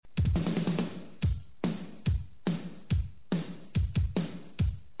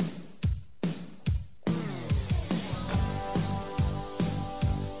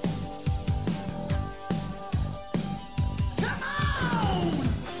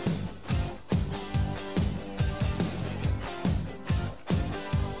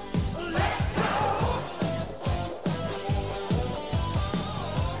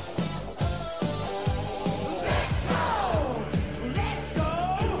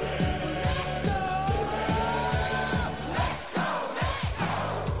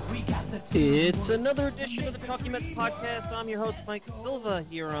It's another edition of the Talking Mets podcast. I'm your host, Mike Silva,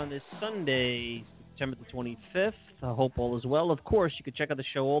 here on this Sunday, September the 25th. I hope all is well. Of course, you can check out the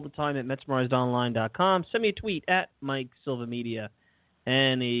show all the time at metsmerizedonline.com. Send me a tweet at Mike Silva Media.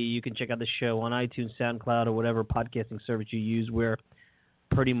 And you can check out the show on iTunes, SoundCloud, or whatever podcasting service you use. We're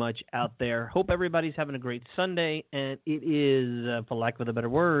pretty much out there. Hope everybody's having a great Sunday. And it is, for lack of a better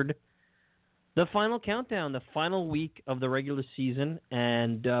word, the final countdown, the final week of the regular season,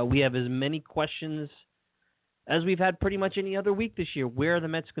 and we have as many questions as we've had pretty much any other week this year. Where are the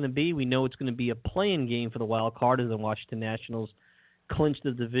Mets going to be? We know it's going to be a play-in game for the wild card as the Washington Nationals clinched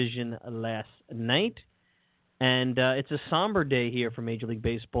the division last night. And it's a somber day here for Major League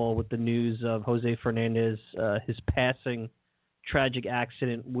Baseball with the news of Jose Fernandez, his passing, tragic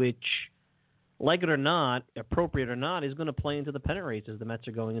accident, which, like it or not, appropriate or not, is going to play into the pennant race as the Mets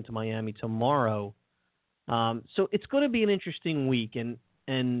are going into Miami tomorrow. So it's going to be an interesting week.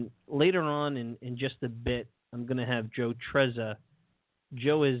 And later on in just a bit, I'm going to have Joe Trezza.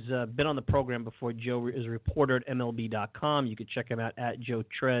 Joe has been on the program before. Joe is a reporter at MLB.com. You can check him out at Joe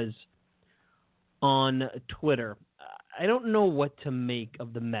Trez on Twitter. I don't know what to make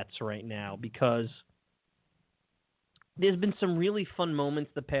of the Mets right now because there's been some really fun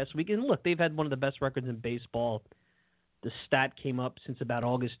moments the past week. And look, they've had one of the best records in baseball. The stat came up since about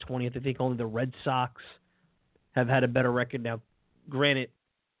August 20th. I think only the Red Sox have had a better record. Now, granted,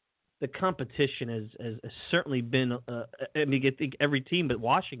 the competition has certainly been, I think every team but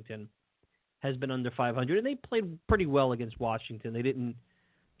Washington has been under 500. And they played pretty well against Washington. They didn't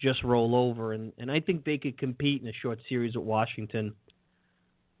just roll over. And I think they could compete in a short series with Washington.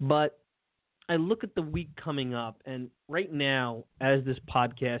 But I look at the week coming up, and right now, as this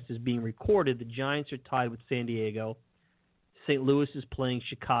podcast is being recorded, the Giants are tied with San Diego. St. Louis is playing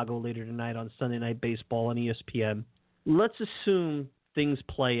Chicago later tonight on Sunday Night Baseball on ESPN. Let's assume things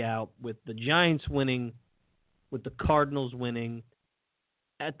play out with the Giants winning, with the Cardinals winning.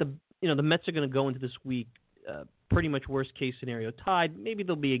 The Mets are going to go into this week pretty much worst case scenario tied. Maybe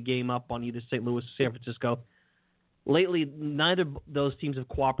there'll be a game up on either St. Louis or San Francisco. Lately, neither of those teams have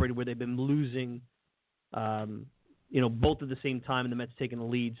cooperated where they've been losing, both at the same time, and the Mets taking the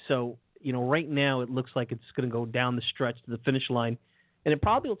lead. So, right now it looks like it's going to go down the stretch to the finish line, and it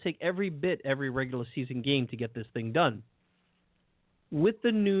probably will take every regular season game to get this thing done. With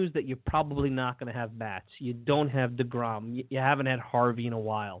the news that you're probably not going to have bats, you don't have DeGrom, you haven't had Harvey in a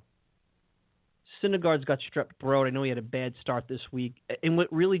while. Syndergaard's got strep throat. I know he had a bad start this week, and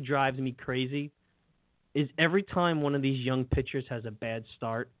what really drives me crazy is every time one of these young pitchers has a bad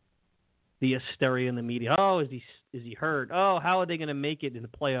start, the hysteria in the media. Oh, is he hurt? Oh, how are they going to make it in the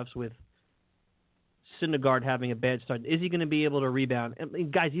playoffs with Syndergaard having a bad start? Is he going to be able to rebound? I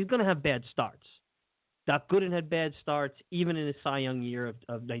mean, guys, he's going to have bad starts. Doc Gooden had bad starts even in his Cy Young year of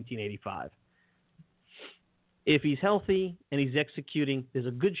 1985. If he's healthy and he's executing, there's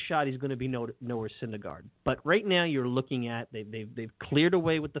a good shot he's going to be nowhere Syndergaard. But right now you're looking at they've cleared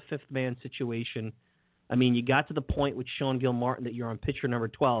away with the fifth man situation. I mean, you got to the point with Sean Gilmartin that you're on pitcher number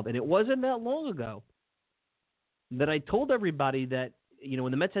 12, and it wasn't that long ago that I told everybody that,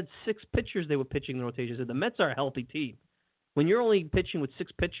 when the Mets had 6 pitchers they were pitching in the rotation, I said, the Mets are a healthy team. When you're only pitching with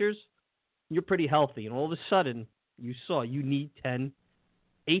 6 pitchers, you're pretty healthy, and all of a sudden, you need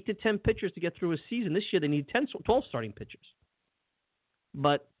 8 to 10 pitchers to get through a season. This year, they need 12 starting pitchers.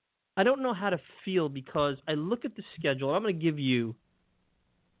 But I don't know how to feel because I look at the schedule, and I'm going to give you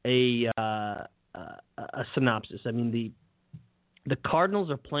a synopsis. I mean, the Cardinals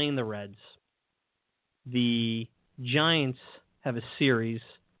are playing the Reds. The Giants have a series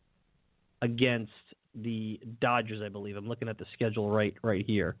against the Dodgers, I believe. I'm looking at the schedule right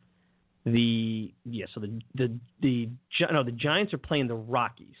here. The Giants are playing the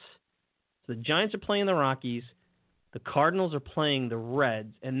Rockies. So the Giants are playing the Rockies. The Cardinals are playing the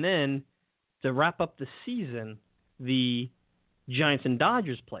Reds, and then to wrap up the season, the Giants and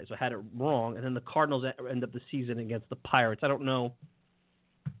Dodgers play. So I had it wrong, and then the Cardinals end up the season against the Pirates. I don't know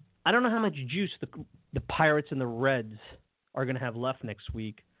how much juice the Pirates and the Reds are going to have left next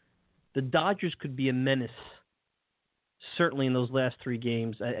week. The Dodgers could be a menace, certainly in those last 3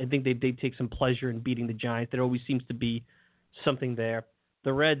 games. I think they take some pleasure in beating the Giants. There always seems to be something there.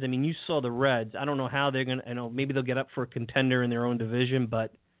 The Reds, I mean, you saw the Reds. I don't know how they're going to, maybe they'll get up for a contender in their own division,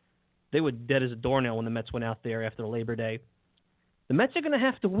 but they were dead as a doornail when the Mets went out there after Labor Day. The Mets are going to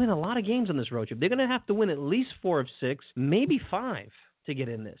have to win a lot of games on this road trip. They're going to have to win at least 4 of 6, maybe 5 to get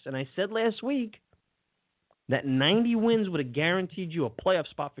in this. And I said last week that 90 wins would have guaranteed you a playoff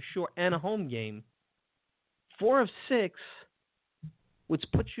spot for sure and a home game. 4 of 6, which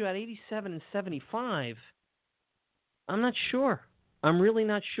puts you at 87 and 75. I'm not sure. I'm really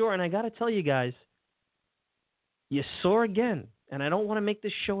not sure. And I got to tell you guys, you saw again, and I don't want to make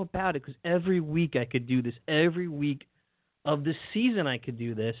this show about it because every week I could do this. Every week of the season I could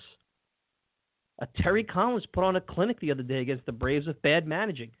do this. Terry Collins put on a clinic the other day against the Braves with bad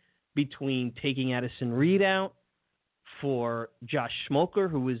managing between taking Addison Reed out for Josh Smoker,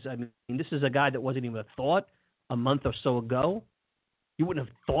 who is, I mean, this is a guy that wasn't even a thought a month or so ago. You wouldn't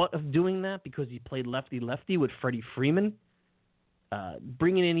have thought of doing that because he played lefty-lefty with Freddie Freeman.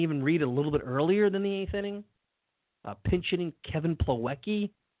 Bringing in even Reed a little bit earlier than the eighth inning. Pinch hitting Kevin Plawecki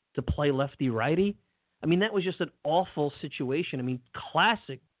to play lefty-righty. I mean, that was just an awful situation. I mean,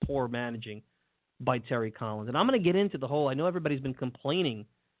 classic poor managing by Terry Collins. And I'm going to get into the whole, I know everybody's been complaining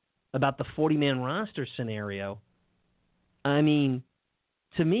about the 40-man roster scenario. I mean,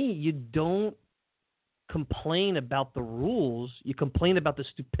 to me, you don't complain about the rules. You complain about the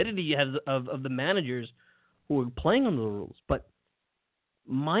stupidity of the managers who are playing under the rules. But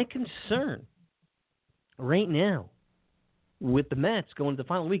my concern right now with the Mets going to the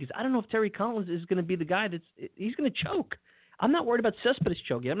final week is I don't know if Terry Collins is going to be the guy he's going to choke. I'm not worried about Cespedes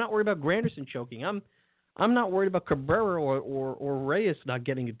choking. I'm not worried about Granderson choking. I'm not worried about Cabrera or Reyes not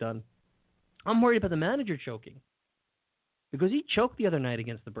getting it done. I'm worried about the manager choking because he choked the other night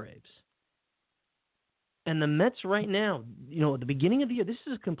against the Braves. And the Mets right now, at the beginning of the year, this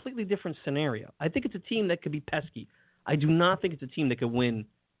is a completely different scenario. I think it's a team that could be pesky. I do not think it's a team that could win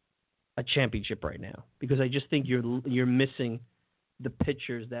a championship right now because I just think you're missing the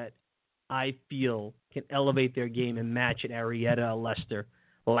pitchers that I feel can elevate their game and match at Arrieta, Lester,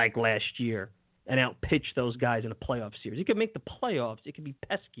 like last year, and outpitch those guys in a playoff series. You could make the playoffs. It could be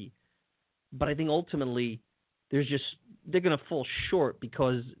pesky. But I think ultimately they're going to fall short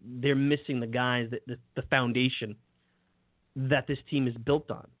because they're missing the guys, the foundation that this team is built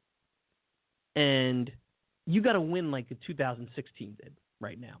on. And you got to win like the 2016 did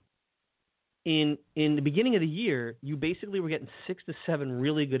right now. In the beginning of the year, you basically were getting 6 to 7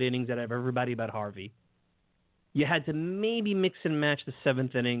 really good innings out of everybody but Harvey. You had to maybe mix and match the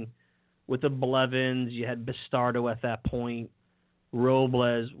seventh inning with the Blevins. You had Bastardo at that point,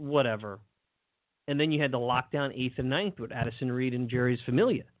 Robles, whatever. And then you had the lockdown 8th and 9th with Addison Reed and Jerry's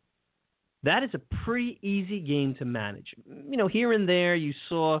Familia. That is a pretty easy game to manage. Here and there you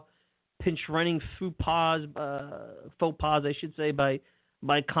saw pinch running faux pas, I should say, by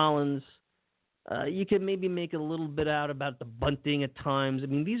Collins. You can maybe make a little bit out about the bunting at times. I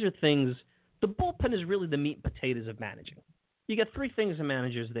mean, these are things. The bullpen is really the meat and potatoes of managing. You got three things a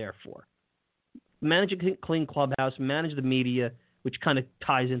manager's there for. Manage a clean clubhouse, manage the media, which kind of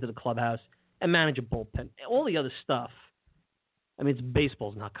ties into the clubhouse, and manage a bullpen. All the other stuff, I mean,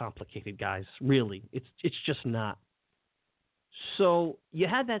 baseball's not complicated, guys. Really. It's just not. So you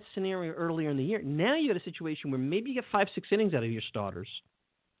had that scenario earlier in the year. Now you got a situation where maybe you get 5-6 innings out of your starters.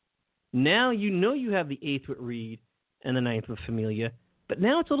 Now you have the 8th with Reed and the 9th with Familia, but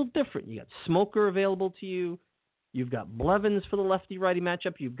now it's a little different. You got Smoker available to you. You've got Blevins for the lefty-righty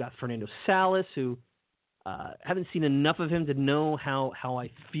matchup. You've got Fernando Salas, who haven't seen enough of him to know how I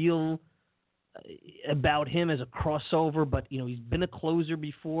feel about him as a crossover, but he's been a closer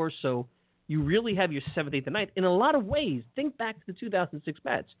before, so you really have your 7th, 8th, and 9th. In a lot of ways, think back to the 2006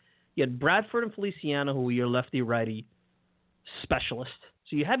 Mets. You had Bradford and Feliciano, who were your lefty-righty specialists.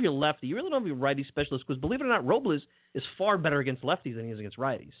 So you have your lefty. You really don't have your righty specialist because, believe it or not, Robles is far better against lefties than he is against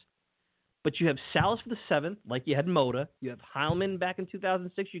righties. But you have Salas for the 7th, like you had Mota. You have Heilman back in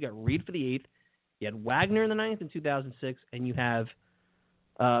 2006. You got Reed for the 8th. You had Wagner in the 9th in 2006, and you have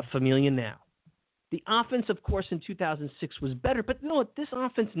Familia now. The offense, of course, in 2006 was better, but this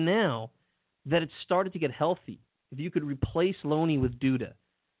offense now that it's started to get healthy, if you could replace Loney with Duda.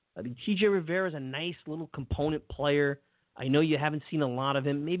 T.J. Rivera is a nice little component player. I know you haven't seen a lot of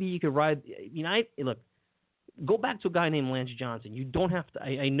him. Maybe you could ride. Look, go back to a guy named Lance Johnson. You don't have to.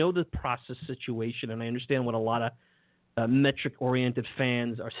 I know the process situation, and I understand what a lot of metric-oriented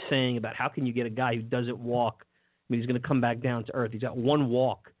fans are saying about how can you get a guy who doesn't walk. I mean, he's going to come back down to earth. He's got one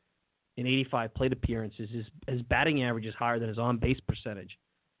walk in 85 plate appearances. His batting average is higher than his on-base percentage.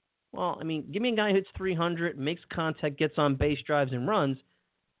 Well, I mean, give me a guy who hits 300, makes contact, gets on base, drives, and runs.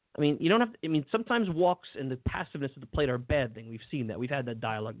 I mean, you don't have to, I mean, sometimes walks and the passiveness of the plate are a bad thing. We've seen that. We've had that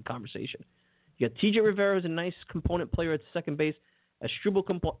dialogue and conversation. You got T.J. Rivera as a nice component player at second base. Asdrubal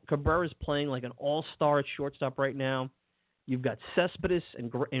Cabrera is playing like an all-star at shortstop right now. You've got Cespedes and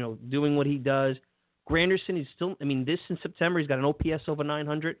doing what he does. Granderson, he's still, this in September, he's got an OPS over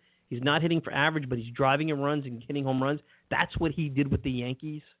 900. He's not hitting for average, but he's driving in runs and hitting home runs. That's what he did with the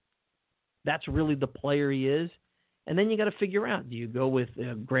Yankees. That's really the player he is. And then you got to figure out, do you go with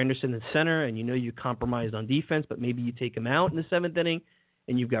Granderson in center, and you compromised on defense, but maybe you take him out in the seventh inning,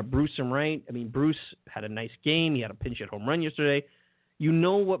 and you've got Bruce and right. I mean, Bruce had a nice game. He had a pinch-hit home run yesterday. You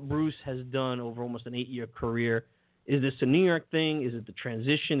know what Bruce has done over almost an 8-year career. Is this a New York thing? Is it the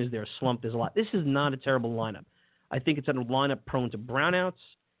transition? Is there a slump? There's a lot. This is not a terrible lineup. I think it's a lineup prone to brownouts.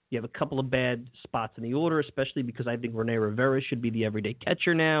 You have a couple of bad spots in the order, especially because I think Rene Rivera should be the everyday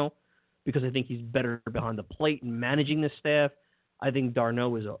catcher now, because I think he's better behind the plate and managing the staff. I think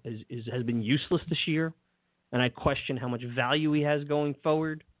d'Arnaud has been useless this year, and I question how much value he has going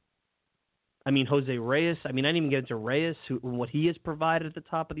forward. I mean, Jose Reyes. I didn't even get into Reyes, what he has provided at the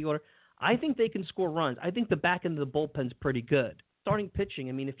top of the order. I think they can score runs. I think the back end of the bullpen's pretty good. Starting pitching,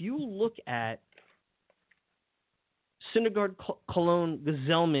 if you look at Syndergaard, Cologne,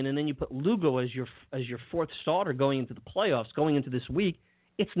 Gazelman, and then you put Lugo as your fourth starter going into the playoffs, going into this week,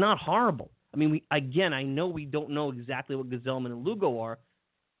 it's not horrible. I know we don't know exactly what Gazelman and Lugo are,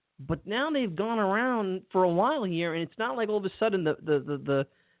 but now they've gone around for a while here, and it's not like all of a sudden the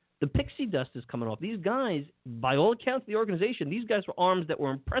pixie dust is coming off. These guys, by all accounts of the organization, these guys were arms that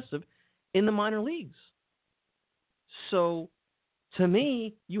were impressive in the minor leagues. So, to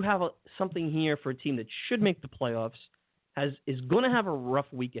me, you have something here for a team that should make the playoffs, is going to have a rough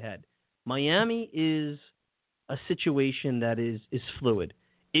week ahead. Miami is a situation that is fluid.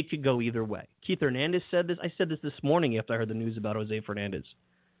 It could go either way. Keith Hernandez said this. I said this morning after I heard the news about Jose Fernandez.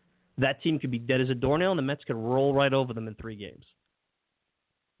 That team could be dead as a doornail, and the Mets could roll right over them in 3 games.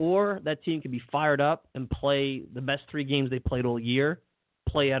 Or that team could be fired up and play the best 3 games they played all year,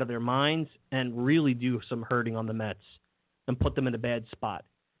 play out of their minds, and really do some hurting on the Mets and put them in a bad spot.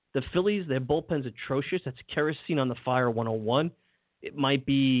 The Phillies, their bullpen's atrocious. That's kerosene on the fire 101. It might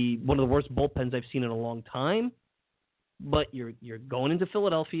be one of the worst bullpens I've seen in a long time, but you're going into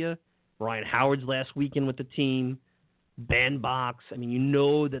Philadelphia. Ryan Howard's last weekend with the team. Bandbox. You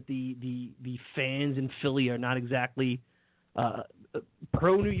know that the fans in Philly are not exactly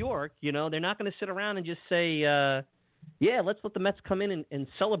pro New York. They're not going to sit around and just say, let's let the Mets come in and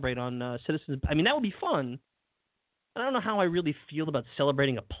celebrate on Citizens. That would be fun. I don't know how I really feel about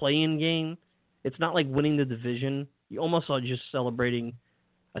celebrating a play-in game. It's not like winning the division. You almost are just celebrating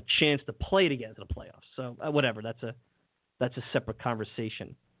a chance to play it again to the playoffs. So whatever, that's a separate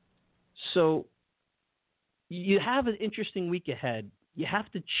conversation. So you have an interesting week ahead. You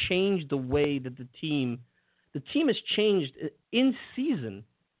have to change the way that the team has changed in season.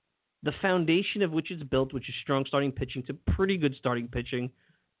 The foundation of which it's built, which is strong starting pitching, to pretty good starting pitching,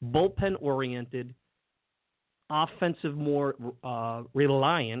 bullpen oriented, offensive more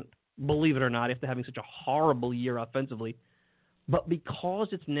reliant, believe it or not, after having such a horrible year offensively. But because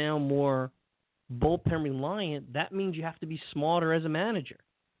it's now more bullpen reliant, that means you have to be smarter as a manager.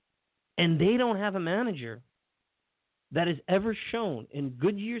 And they don't have a manager that has ever shown, in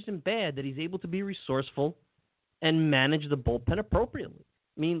good years and bad, that he's able to be resourceful and manage the bullpen appropriately.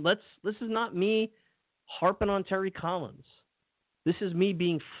 This is not me harping on Terry Collins. This is me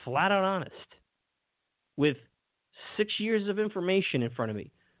being flat out honest. With 6 years of information in front of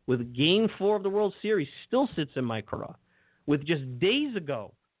me, with Game 4 of the World Series still sits in my carafe, with just days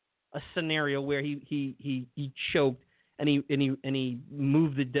ago a scenario where he choked and he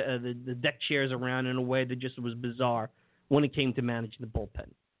moved the deck chairs around in a way that just was bizarre when it came to managing the bullpen.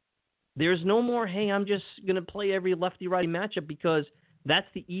 There's no more, hey, I'm just going to play every lefty-righty matchup because that's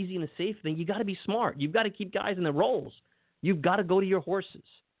the easy and the safe thing. You got to be smart. You've got to keep guys in the roles. You've got to go to your horses.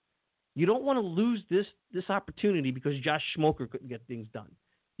 You don't want to lose this opportunity because Josh Smoker couldn't get things done.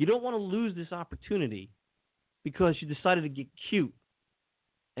 You don't want to lose this opportunity because you decided to get cute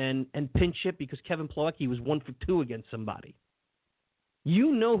and pinch hit because Kevin Plawecki was 1 for 2 against somebody.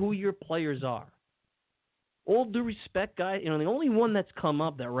 You know who your players are. All due respect, guys, the only one that's come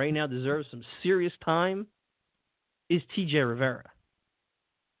up that right now deserves some serious time is T.J. Rivera.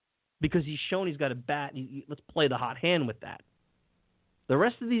 Because he's shown he's got a bat. Let's play the hot hand with that. The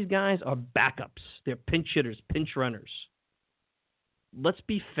rest of these guys are backups. They're pinch hitters, pinch runners. Let's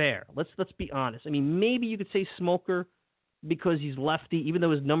be fair. Let's be honest. Maybe you could say Smoker because he's lefty, even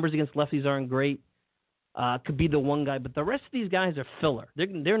though his numbers against lefties aren't great. Could be the one guy, but the rest of these guys are filler.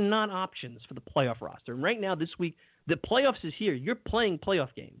 They're not options for the playoff roster. And right now, this week, the playoffs is here. You're playing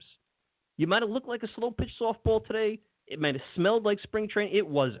playoff games. You might have looked like a slow pitch softball today. It might have smelled like spring training. It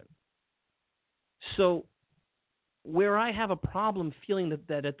wasn't. So where I have a problem feeling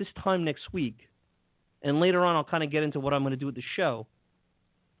that at this time next week, and later on I'll kind of get into what I'm going to do with the show,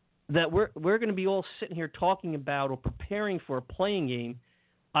 that we're going to be all sitting here talking about or preparing for a playing game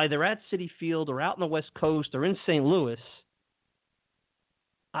either at Citi Field or out on the West Coast or in St. Louis.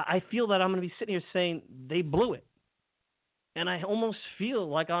 I feel that I'm going to be sitting here saying they blew it. And I almost feel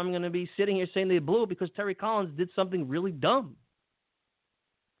like I'm going to be sitting here saying they blew it because Terry Collins did something really dumb.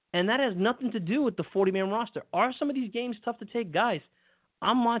 And that has nothing to do with the 40-man roster. Are some of these games tough to take? Guys,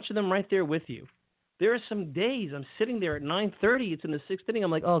 I'm watching them right there with you. There are some days I'm sitting there at 9:30. It's in the sixth inning.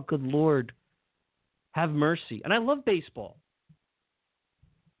 I'm like, oh, good Lord, have mercy. And I love baseball.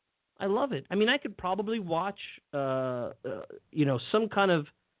 I love it. I mean, I could probably watch, some kind of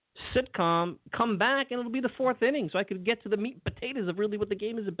sitcom, come back, and it'll be the fourth inning, so I could get to the meat and potatoes of really what the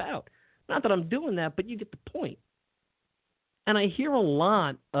game is about. Not that I'm doing that, but you get the point. And I hear a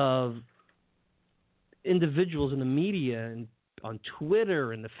lot of individuals in the media and on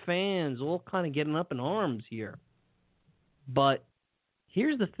Twitter and the fans all kind of getting up in arms here. But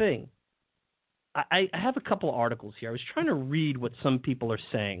here's the thing. I have a couple of articles here. I was trying to read what some people are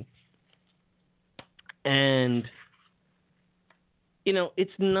saying. And,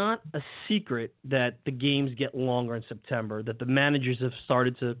 it's not a secret that the games get longer in September, that the managers have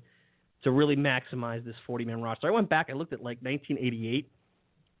started to really maximize this 40-man roster. I went back, I looked at like 1988.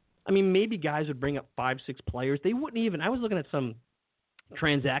 I mean, maybe guys would bring up 5-6 players. They wouldn't even – I was looking at some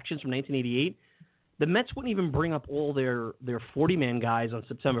transactions from 1988. The Mets wouldn't even bring up all their 40-man guys on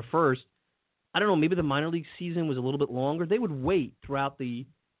September 1st. I don't know, maybe the minor league season was a little bit longer. They would wait throughout the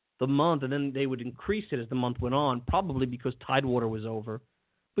month, and then they would increase it as the month went on, probably because Tidewater was over.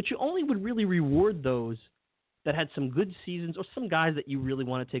 But you only would really reward those that had some good seasons or some guys that you really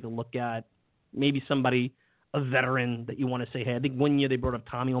want to take a look at, maybe somebody, a veteran that you want to say, hey, I think one year they brought up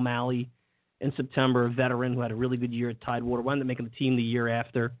Tommy O'Malley in September, a veteran who had a really good year at Tidewater, wound up making the team the year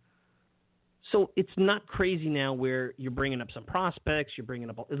after. So it's not crazy now where you're bringing up some prospects,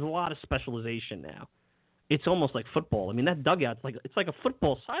 there's a lot of specialization now. It's almost like football. I mean, that dugout, it's like a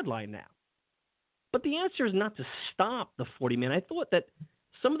football sideline now. But the answer is not to stop the 40-man. I thought that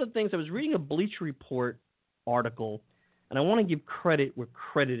some of the things, I was reading a Bleacher Report article, and I want to give credit where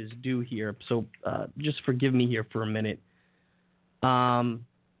credit is due here, so just forgive me here for a minute.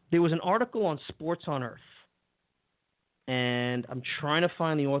 There was an article on Sports on Earth, and I'm trying to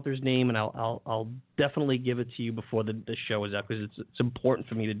find the author's name, and I'll definitely give it to you before the show is out, because it's important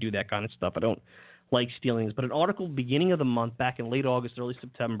for me to do that kind of stuff. I don't like stealing this, but an article beginning of the month, back in late August, early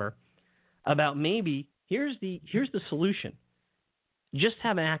September, about maybe here's the solution. Just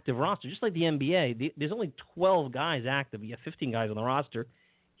have an active roster, just like the NBA. There's only 12 guys active. You have 15 guys on the roster.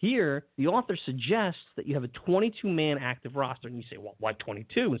 Here, the author suggests that you have a 22-man active roster, and you say, well, why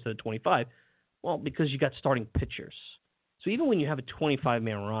 22 instead of 25? Well, because you got starting pitchers. So even when you have a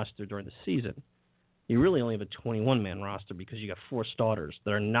 25-man roster during the season, you really only have a 21-man roster because you got 4 starters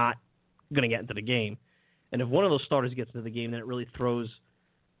that are not going to get into the game. And if one of those starters gets into the game, then it really throws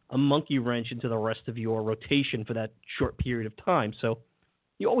a monkey wrench into the rest of your rotation for that short period of time. So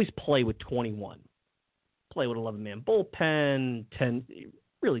you always play with 21. Play with 11-man bullpen,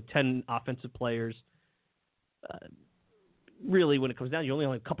 10 offensive players. Really, when it comes down, you only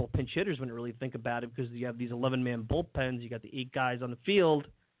have a couple of pinch hitters when you really think about it, because you have these 11-man bullpens. You got the 8 guys on the field.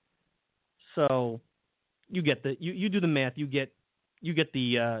 So you get you do the math. You get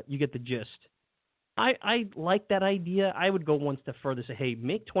the gist. I like that idea. I would go one step further, say, hey,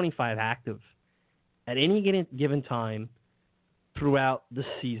 make 25 active at any given time throughout the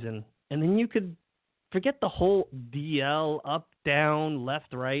season, and then you could forget the whole DL, up, down,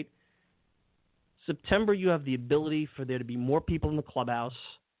 left, right. September, you have the ability for there to be more people in the clubhouse,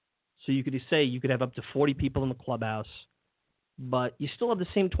 so you could say you could have up to 40 people in the clubhouse, but you still have the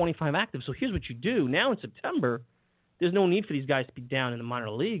same 25 active. So here's what you do. Now in September, there's no need for these guys to be down in the minor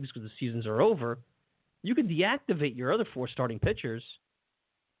leagues because the seasons are over. You could deactivate your other 4 starting pitchers.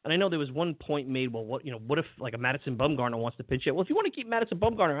 And I know there was one point made, well, what if like a Madison Bumgarner wants to pitch it? Well, if you want to keep Madison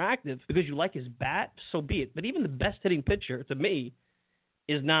Bumgarner active because you like his bat, so be it. But even the best hitting pitcher, to me,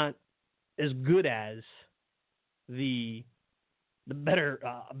 is not as good as the better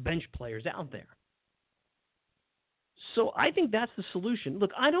bench players out there. So I think that's the solution. Look,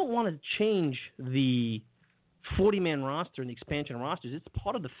 I don't want to change the 40-man roster and the expansion rosters. It's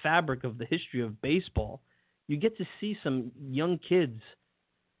part of the fabric of the history of baseball. You get to see some young kids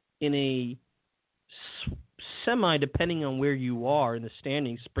in a depending on where you are in the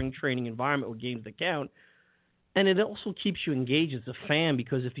standings, spring training environment with games that count. And it also keeps you engaged as a fan,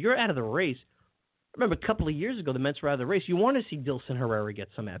 because if you're out of the race, remember a couple of years ago the Mets were out of the race, you want to see Dilson Herrera get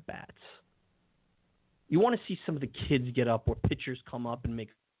some at-bats. You want to see some of the kids get up, or pitchers come up and make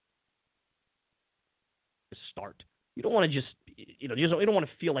a start. You don't want to just, you don't want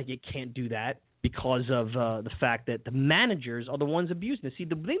to feel like you can't do that because of the fact that the managers are the ones abusing it. See,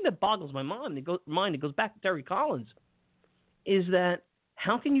 the thing that boggles my mind, it goes back to Terry Collins, is that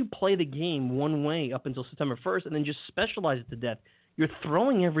How can you play the game one way up until September 1st and then just specialize it to death? You're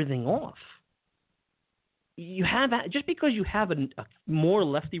throwing everything off. Just because you have more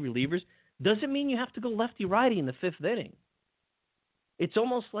lefty relievers doesn't mean you have to go lefty-righty in the fifth inning. It's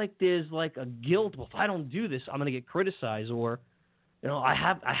almost like there's like a guilt. Well, if I don't do this, I'm going to get criticized, or I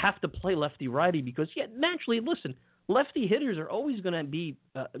have to play lefty-righty because naturally, listen, lefty hitters are always going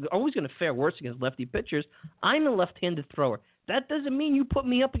to fare worse against lefty pitchers. I'm a left-handed thrower. That doesn't mean you put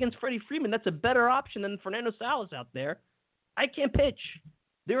me up against Freddie Freeman. That's a better option than Fernando Salas out there. I can't pitch.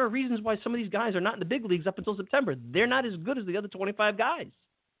 There are reasons why some of these guys are not in the big leagues up until September. They're not as good as the other 25 guys.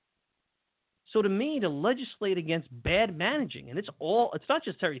 So to me, to legislate against bad managing, and it's not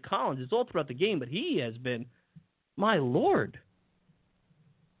just Terry Collins, it's all throughout the game, but he has been, my Lord.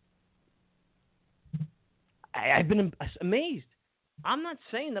 I've been amazed. I'm not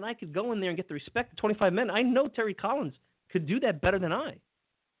saying that I could go in there and get the respect of 25 men. I know Terry Collins could do that better than I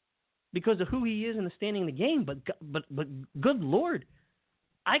because of who he is and the standing in the game, but good Lord,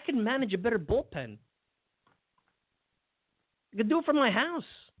 I can manage a better bullpen. I could do it from my house.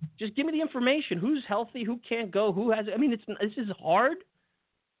 Just give me the information. Who's healthy? Who can't go? Who has? I mean, this is hard,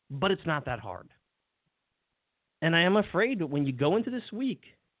 but it's not that hard. And I am afraid that when you go into this week,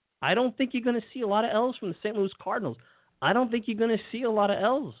 I don't think you're going to see a lot of L's from the St. Louis Cardinals. I don't think you're going to see a lot of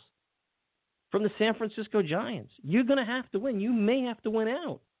L's from the San Francisco Giants. You're going to have to win. You may have to win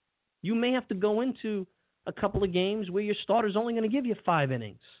out. You may have to go into a couple of games where your starter's only going to give you 5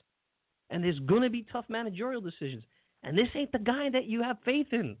 innings. And there's going to be tough managerial decisions. And this ain't the guy that you have faith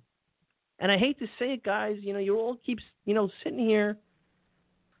in. And I hate to say it, guys. You all keep, sitting here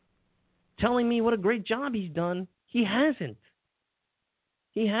telling me what a great job he's done. He hasn't.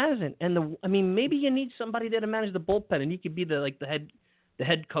 He hasn't. And maybe you need somebody there to manage the bullpen, and he could be the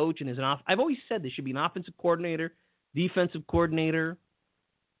head coach. And I've always said there should be an offensive coordinator, defensive coordinator.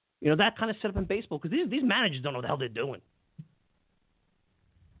 That kind of setup in baseball, because these managers don't know what the hell they're doing.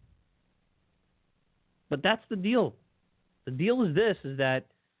 But that's the deal. The deal is that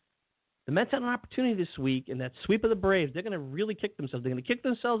the Mets had an opportunity this week in that sweep of the Braves. They're going to really kick themselves. They're going to kick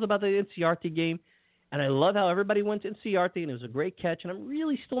themselves about the NCRT game. And I love how everybody went to NCRT, and it was a great catch. And I'm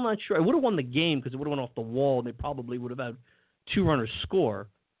really still not sure. I would have won the game because it would have went off the wall, and they probably would have had 2 runners score.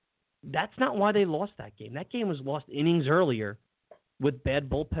 That's not why they lost that game. That game was lost innings earlier with bad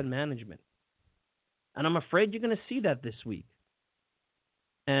bullpen management. And I'm afraid you're going to see that this week.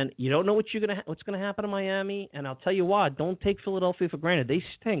 And you don't know what's going to happen in Miami. And I'll tell you what, don't take Philadelphia for granted. They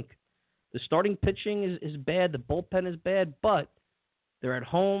stink. The starting pitching is bad. The bullpen is bad. But they're at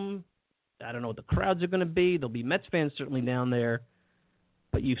home. I don't know what the crowds are going to be. There'll be Mets fans certainly down there.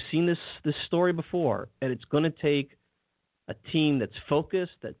 But you've seen this story before. And it's going to take a team that's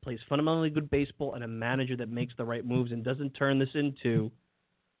focused, that plays fundamentally good baseball, and a manager that makes the right moves and doesn't turn this into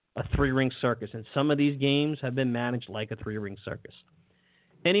a 3-ring circus. And some of these games have been managed like a 3-ring circus.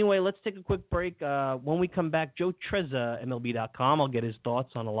 Anyway, let's take a quick break. When we come back, Joe Trezza, MLB.com. I'll get his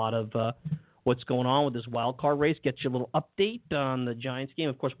thoughts on a lot of what's going on with this wild card race. Get you a little update on the Giants game.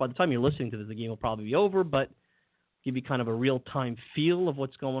 Of course, by the time you're listening to this, the game will probably be over, but give you kind of a real-time feel of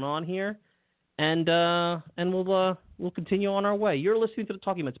what's going on here. And we'll continue on our way. You're listening to the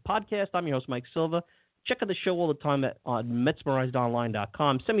Talking Mets podcast. I'm your host, Mike Silva. Check out the show all the time on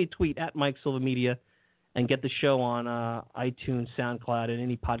MetsMemorizedOnline.com. Send me a tweet at Mike Silva Media. And get the show on iTunes, SoundCloud, and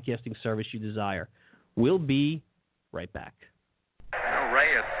any podcasting service you desire. We'll be right back. Well,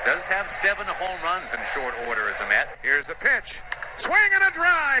 Reyes does have 7 home runs in short order as a Met. Here's the pitch. Swing and a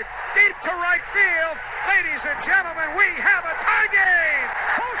drive. Deep to right field. Ladies and gentlemen, we have a tie game.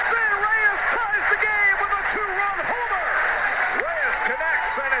 Jose Reyes ties the game with a 2-run homer. Reyes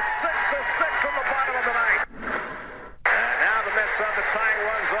connects, and it's 6-6 in the bottom of the ninth. And now the Mets have the tying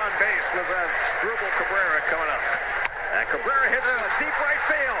runs on base with Asdrubal Cabrera coming up. And Cabrera hits in a deep right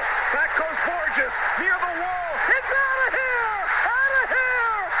field. Back goes Borges near the wall. It's out of here! Out of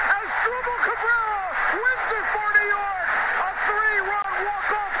here! Asdrubal Cabrera wins it for New York. A 3-run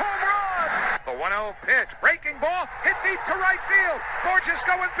walk-off home run. The 1-0 pitch. Breaking ball. Hit deep to right field. Borges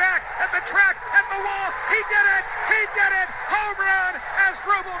going back at the track, at the wall. He did it! He did it! Home run!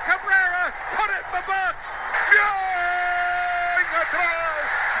 Asdrubal Cabrera put it in the box. Going atrás.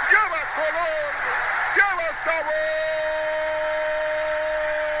 Lleva Colón. Lleva Sabor.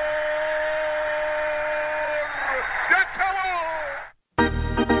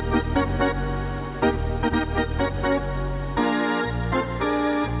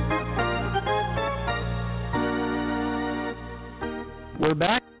 We're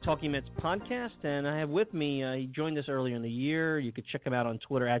back, Talking Mets podcast, and I have with me, he joined us earlier in the year. You could check him out on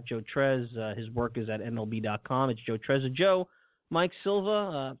Twitter at Joe Trez. His work is at MLB.com. It's Joe Trezza. Joe, Mike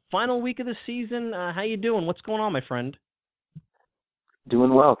Silva. Final week of the season. How you doing? What's going on, my friend?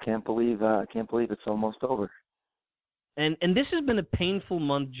 Doing well. Can't believe it's almost over. And this has been a painful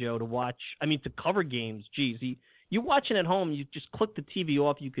month, Joe, to watch. I mean, to cover games. Geez, you're watching at home. You just click the TV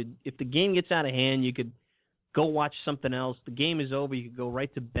off. You could, if the game gets out of hand, you could go watch something else. The game is over. You could go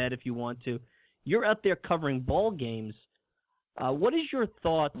right to bed if you want to. You're out there covering ball games. What is your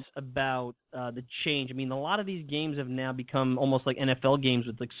thoughts about the change? I mean, a lot of these games have now become almost like NFL games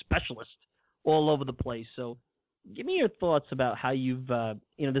with like specialists all over the place. So give me your thoughts about how you've,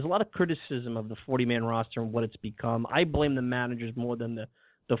 there's a lot of criticism of the 40-man roster and what it's become. I blame the managers more than the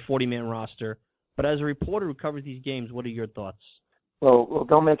 40-man roster. But as a reporter who covers these games, what are your thoughts? Well,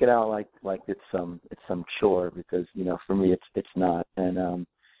 don't make it out like it's some chore, because for me it's not. And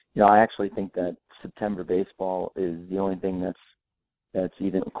I actually think that September baseball is the only thing that's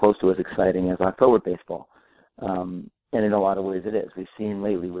even close to as exciting as October baseball. And in a lot of ways it is. We've seen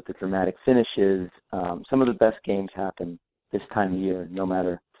lately with the dramatic finishes, some of the best games happen this time of year, no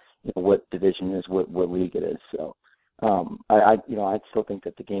matter what division it is, what league it is. So I still think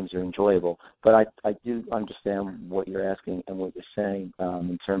that the games are enjoyable, but I do understand what you're asking and what you're saying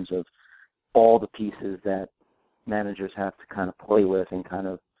in terms of all the pieces that managers have to kind of play with, and kind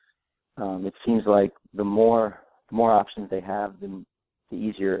of it seems like the more options they have, the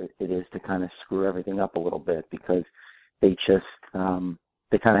easier it is to kind of screw everything up a little bit, because they just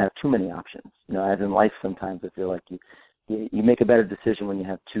they kind of have too many options. As in life, sometimes I feel like you make a better decision when you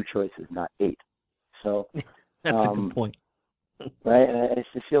have two choices, not 8. So that's a good point. Right, and I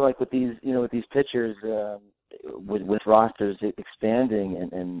just feel like with these pitchers, with rosters expanding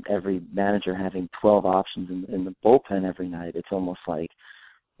and every manager having 12 options in the bullpen every night, it's almost like,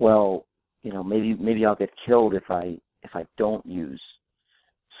 well, maybe I'll get killed if I don't use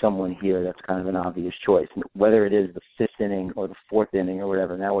someone here that's kind of an obvious choice, whether it is the 5th inning or the 4th inning or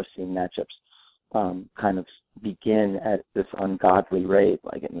whatever. Now we're seeing matchups kind of begin at this ungodly rate,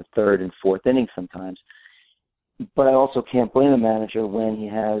 like in the 3rd and 4th inning sometimes. But I also can't blame the manager when he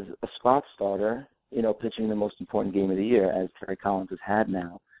has a spot starter, pitching the most important game of the year, as Terry Collins has had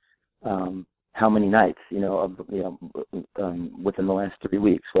now. How many nights, within the last 3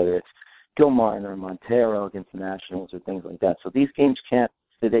 weeks, whether it's Gilmartin or Montero against the Nationals or things like that. So these games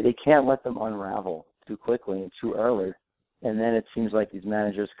they can't let them unravel too quickly and too early. And then it seems like these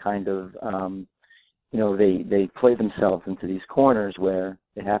managers kind of, they play themselves into these corners where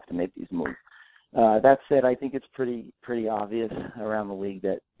they have to make these moves. That said, I think it's pretty obvious around the league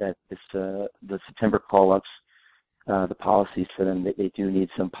that this the September call-ups, the policies for them, they do need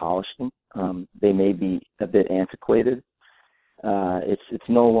some polishing. They may be a bit antiquated. It's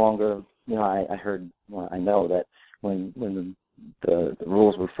no longer, I know that when the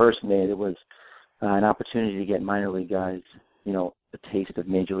rules were first made, it was an opportunity to get minor league guys, a taste of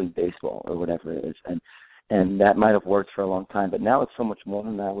Major League Baseball or whatever it is, and that might have worked for a long time. But now it's so much more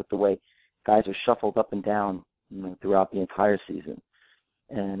than that, with the way guys are shuffled up and down, throughout the entire season.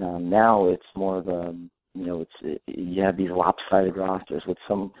 And now it's more of a, you have these lopsided rosters with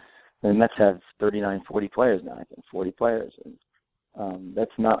the Mets have 39, 40 players now, I think 40 players. And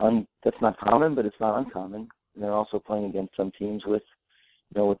that's not common, but it's not uncommon. And they're also playing against some teams with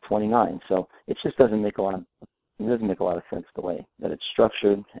 29. So it just doesn't make a lot of sense the way that it's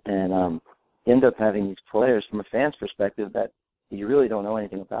structured. And you end up having these players, from a fan's perspective, that you really don't know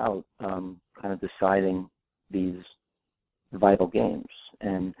anything about, kind of deciding these vital games.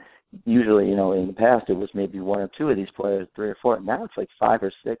 And usually, in the past, it was maybe 1 or 2 of these players, 3 or 4. Now it's like 5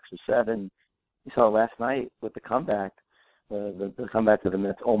 or 6 or 7. You saw last night with the comeback, the comeback to the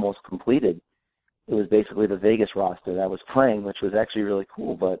Mets almost completed. It was basically the Vegas roster that was playing, which was actually really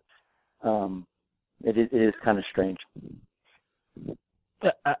cool, but it is kind of strange.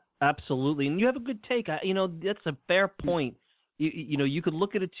 Absolutely, and you have a good take. That's a fair point. You could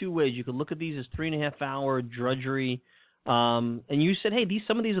look at it 2 ways. You could look at these as 3.5-hour drudgery, and you said, hey,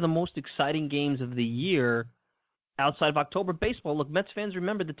 some of these are the most exciting games of the year outside of October baseball. Look, Mets fans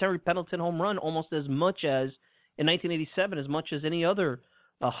remember the Terry Pendleton home run almost as much as in 1987, as much as any other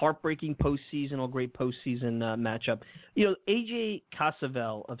heartbreaking postseason or great postseason matchup. AJ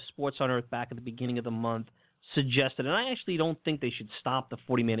Casavel of Sports on Earth back at the beginning of the month suggested, and I actually don't think they should stop the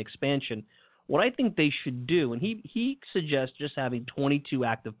 40-man expansion. What I think they should do, and he suggests just having 22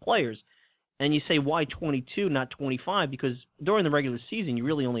 active players. And you say, why 22, not 25? Because during the regular season, you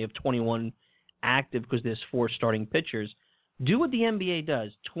really only have 21 active because there's 4 starting pitchers. Do what the NBA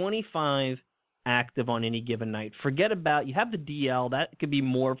does, 25 active on any given night. Forget about, you have the DL, that could be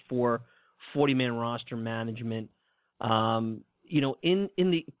more for 40-man roster management. In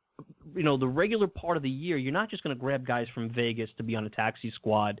the the regular part of the year, you're not just going to grab guys from Vegas to be on a taxi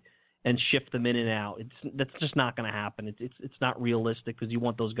squad and shift them in and out. That's just not going to happen. It's not realistic because you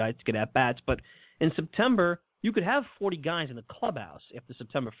want those guys to get at bats. But in September, you could have 40 guys in the clubhouse after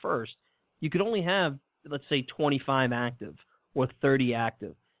September 1st. You could only have, let's say, 25 active or 30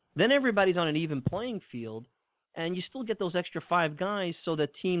 active. Then everybody's on an even playing field, and you still get those extra 5 guys so that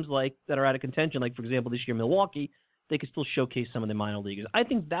teams that are out of contention, like, for example, this year Milwaukee, they can still showcase some of the minor leaguers. I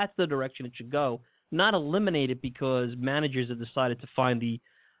think that's the direction it should go, not eliminate it because managers have decided to find the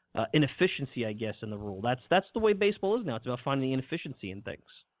inefficiency, I guess, in the rule. That's the way baseball is now. It's about finding the inefficiency in things.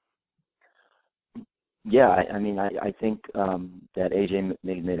 Yeah, I think that AJ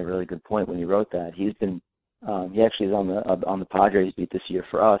made a really good point when he wrote that. He's been he actually is on the Padres beat this year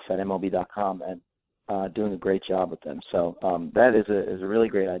for us at MLB.com and doing a great job with them. So that is a really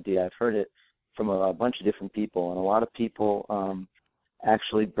great idea. I've heard it from a bunch of different people, and a lot of people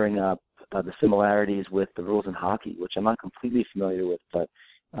actually bring up the similarities with the rules in hockey, which I'm not completely familiar with, but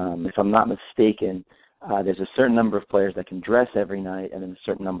if I'm not mistaken, there's a certain number of players that can dress every night and then a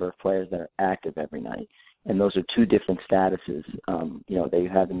certain number of players that are active every night. And those are 2 different statuses, that you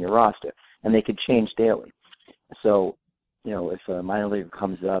have in your roster. And they could change daily. So, if a minor leaguer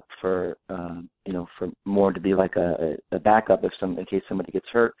comes up for more to be like a backup in case somebody gets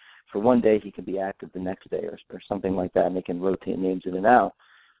hurt, for one day he can be active the next day or something like that, and they can rotate names in and out.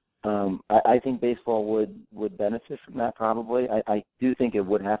 I think baseball would benefit from that probably. I do think it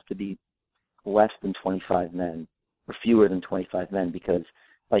would have to be less than 25 men or fewer than 25 men because,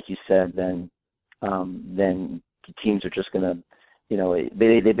 like you said, then teams are just going to,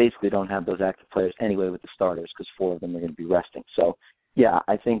 they basically don't have those active players anyway with the starters because 4 of them are going to be resting. So, yeah,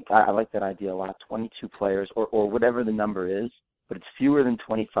 I think I like that idea a lot, 22 players or whatever the number is, but it's fewer than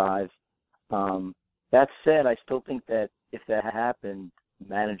 25. That said, I still think that if that happened,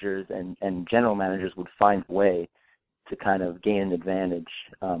 managers and general managers would find a way to kind of gain an advantage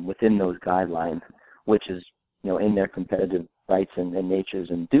within those guidelines, which is, in their competitive rights and natures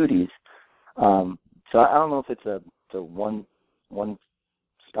and duties. So I don't know if it's a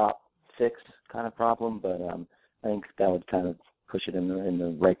one-stop fix kind of problem, but I think that would kind of push it in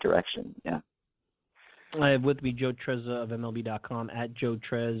the right direction, yeah. I have with me Joe Trezza of MLB.com, at Joe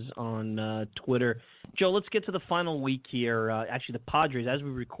Trez on Twitter. Joe, let's get to the final week here. Actually, the Padres, as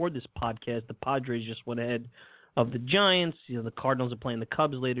we record this podcast, the Padres just went ahead of the Giants. The Cardinals are playing the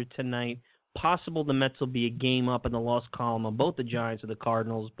Cubs later tonight. Possible the Mets will be a game up in the loss column on both the Giants and the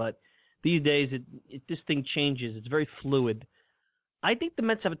Cardinals, but these days this thing changes. It's very fluid. I think the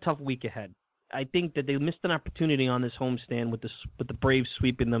Mets have a tough week ahead. I think that they missed an opportunity on this homestand with the Braves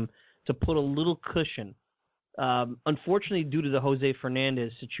sweeping them to put a little cushion. Unfortunately, due to the Jose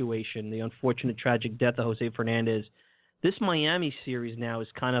Fernandez situation, the unfortunate tragic death of Jose Fernandez, this Miami series now is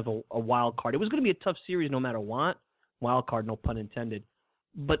kind of a wild card. It was going to be a tough series no matter what. Wild card, no pun intended.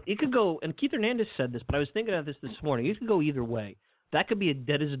 But it could go, and Keith Hernandez said this, but I was thinking of this morning. It could go either way. That could be a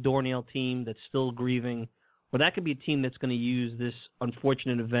dead as a doornail team that's still grieving, or that could be a team that's going to use this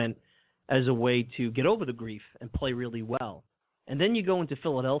unfortunate event as a way to get over the grief and play really well. And then you go into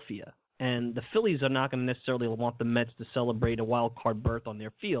Philadelphia, and the Phillies are not going to necessarily want the Mets to celebrate a wild card berth on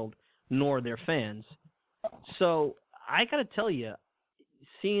their field, nor their fans. So I got to tell you,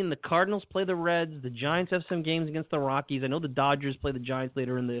 seeing the Cardinals play the Reds, the Giants have some games against the Rockies. I know the Dodgers play the Giants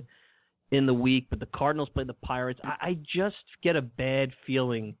later in the week, but the Cardinals play the Pirates. I just get a bad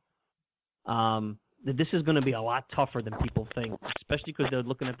feeling that this is going to be a lot tougher than people think, especially because they're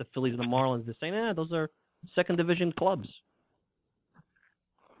looking at the Phillies and the Marlins. They're saying, those are second division clubs.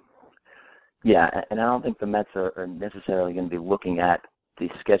 Yeah, and I don't think the Mets are necessarily going to be looking at the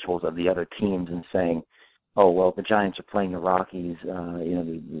schedules of the other teams and saying, oh, well, the Giants are playing the Rockies,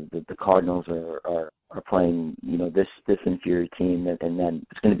 the Cardinals are playing, this inferior team, and then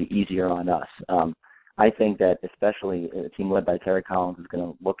it's going to be easier on us. I think that especially a team led by Terry Collins is going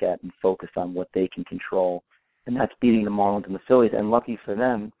to look at and focus on what they can control, and that's beating the Marlins and the Phillies. And luckily for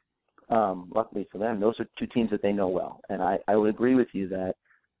them, those are 2 teams that they know well. And I would agree with you that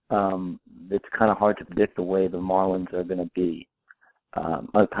it's kind of hard to predict the way the Marlins are going to be,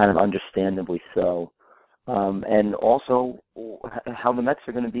 kind of understandably so. And also how the Mets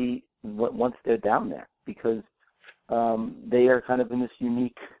are going to be once they're down there, because they are kind of in this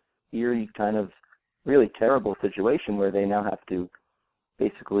unique, eerie, kind of really terrible situation where they now have to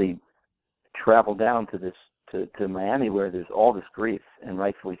basically travel down to Miami, where there's all this grief, and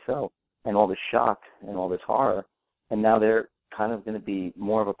rightfully so, and all this shock and all this horror, and now they're kind of going to be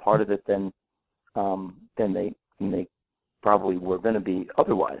more of a part of it than they probably were going to be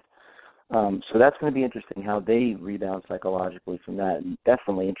otherwise. So that's going to be interesting how they rebound psychologically from that, and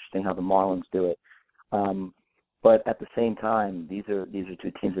definitely interesting how the Marlins do it. But at the same time, these are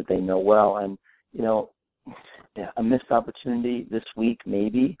two teams that they know well, and a missed opportunity this week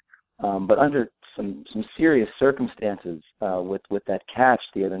maybe, but under some serious circumstances with that catch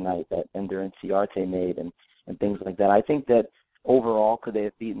the other night that Ender Inciarte made and things like that. I think that overall, could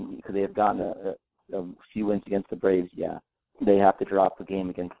they have gotten a few wins against the Braves? Yeah. They have to drop the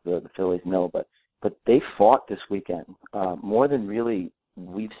game against the Phillies, no, but they fought this weekend more than really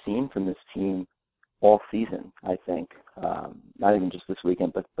we've seen from this team all season, I think. Not even just this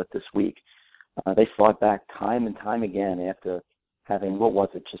weekend, but this week. They fought back time and time again after having,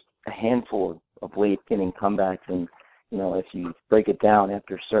 just a handful of late inning comebacks. And, if you break it down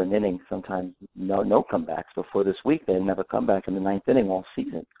after certain innings, sometimes no comebacks. Before this week, they didn't have a comeback in the ninth inning all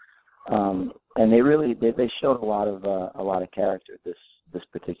season. And they showed a lot of character this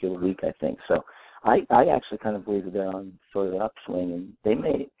particular week, I think. So I actually kind of believe that they're on sort of an upswing, and they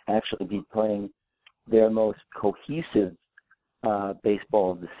may actually be playing their most cohesive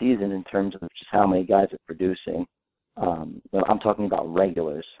baseball of the season in terms of just how many guys are producing. I'm talking about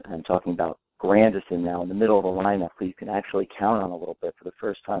regulars. I'm talking about Granderson now in the middle of the lineup, who you can actually count on a little bit for the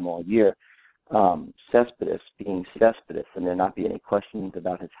first time all year. Cespedes being Cespedes, and there not be any questions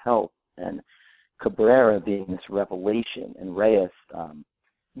about his health, and Cabrera being this revelation, and Reyes,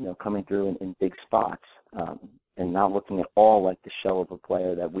 coming through in big spots, and not looking at all like the shell of a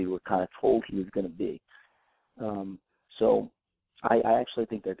player that we were kind of told he was going to be. So I actually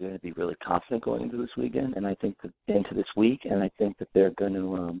think they're going to be really confident going into this weekend, and I think that into this week, and I think that they're going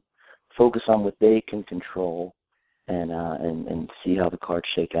to focus on what they can control, and see how the cards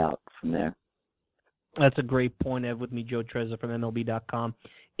shake out from there. That's a great point, Ev. With me, Joe Trezza from MLB.com.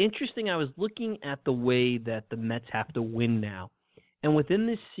 Interesting, I was looking at the way that the Mets have to win now. And within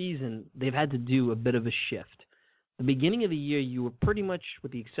this season, they've had to do a bit of a shift. The beginning of the year, you were pretty much,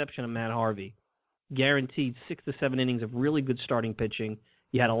 with the exception of Matt Harvey, guaranteed 6 to 7 innings of really good starting pitching.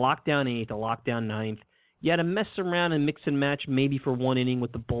 You had a lockdown 8th, a lockdown 9th. You had to mess around and mix and match maybe for 1 inning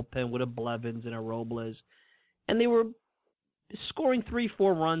with the bullpen, with a Blevins and a Robles. And they were scoring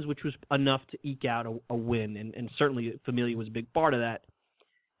 3-4 runs, which was enough to eke out a win, and certainly Familia was a big part of that.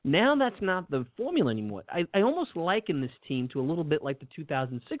 Now that's not the formula anymore. I almost liken this team to a little bit like the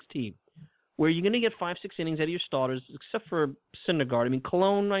 2006 team, where you're going to get 5-6 innings out of your starters, except for Syndergaard. I mean,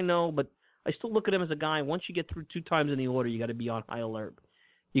 Cologne, I know, but I still look at him as a guy, once you get through 2 times in the order, you got to be on high alert.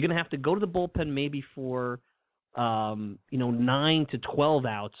 You're going to have to go to the bullpen maybe for 9 to 12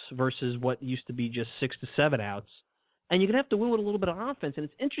 outs versus what used to be just 6 to 7 outs. And you're going to have to win with a little bit of offense. And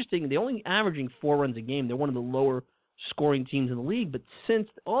it's interesting, they're only averaging 4 runs a game. They're one of the lower scoring teams in the league. But since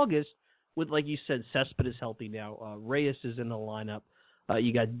August, with, like you said, Cespedes healthy now, Reyes is in the lineup.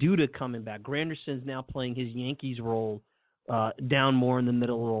 You got Duda coming back. Granderson's now playing his Yankees role down more in the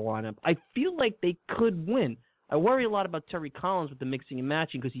middle of the lineup. I feel like they could win. I worry a lot about Terry Collins with the mixing and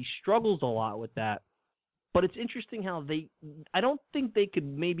matching because he struggles a lot with that. But it's interesting how I don't think they could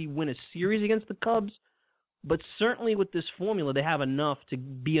maybe win a series against the Cubs, but certainly with this formula, they have enough to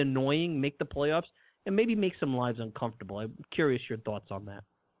be annoying, make the playoffs, and maybe make some lives uncomfortable. I'm curious your thoughts on that.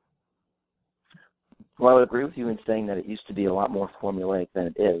 Well, I would agree with you in saying that it used to be a lot more formulaic than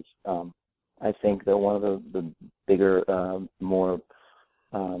it is. I think that one of the bigger, more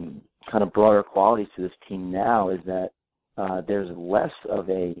kind of broader qualities to this team now is that there's less of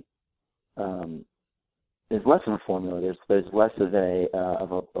a formula. There's less of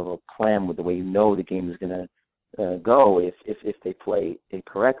a plan with the way the game is going to go if they play it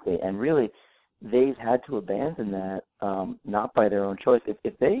correctly. And really, they've had to abandon that not by their own choice.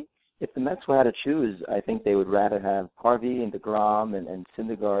 If the Mets were to choose, I think they would rather have Harvey and DeGrom and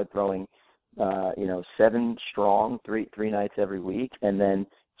Syndergaard throwing 7 strong, three nights every week, and then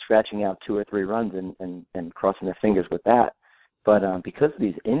scratching out 2 or 3 runs and crossing their fingers with that. But because of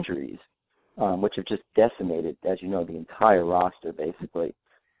these injuries, which have just decimated, as you know, the entire roster basically,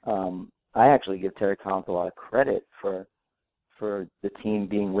 I actually give Terry Collins a lot of credit for the team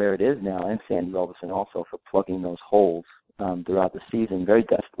being where it is now, and Sandy Alderson also for plugging those holes throughout the season very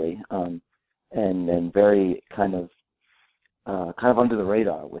deftly and very kind of under the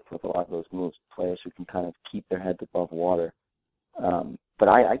radar with a lot of those moves, players who can kind of keep their heads above water. But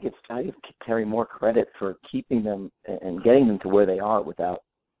I give Terry more credit for keeping them and getting them to where they are without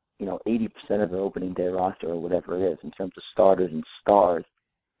 80% of the opening day roster or whatever it is in terms of starters and stars.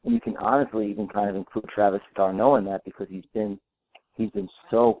 And you can honestly even kind of include Travis d'Arnaud in that because he's been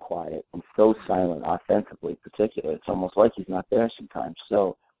so quiet and so silent offensively, particularly. It's almost like he's not there sometimes.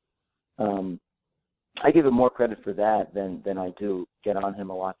 So I give him more credit for that than I do get on him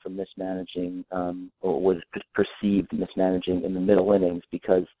a lot for mismanaging or was perceived mismanaging in the middle innings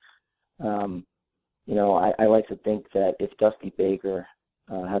because, I like to think that if Dusty Baker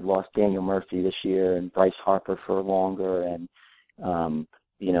had lost Daniel Murphy this year and Bryce Harper for longer and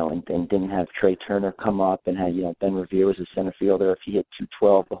didn't have Trey Turner come up and had, Ben Revere was a center fielder, if he hit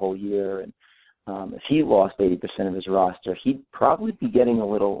 212 the whole year and if he lost 80% of his roster, he'd probably be getting a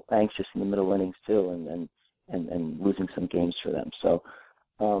little anxious in the middle innings too, and losing some games for them. So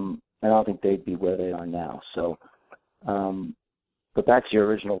I don't think they'd be where they are now. So, but back to your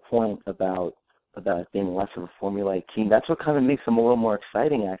original point about it being less of a formulaic team, that's what kind of makes them a little more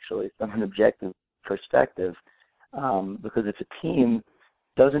exciting, actually, from an objective perspective. Because if a team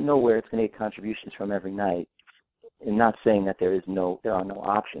doesn't know where it's going to get contributions from every night, and not saying that there are no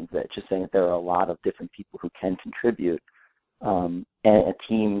options, that's just saying that there are a lot of different people who can contribute, and a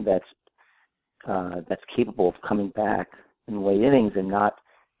team that's capable of coming back in late innings and not,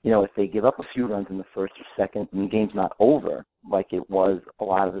 if they give up a few runs in the first or second, and the game's not over like it was a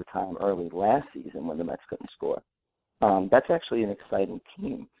lot of the time early last season when the Mets couldn't score. That's actually an exciting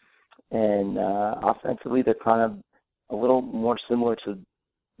team, and offensively they're kind of a little more similar to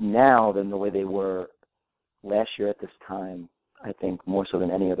now than the way they were last year at this time, I think, more so than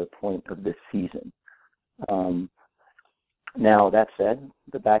any other point of this season. Now, that said,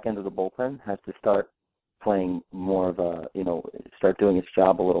 the back end of the bullpen has to start playing more of start doing its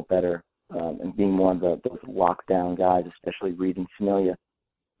job a little better and being more of those lockdown guys, especially Reed and Familia,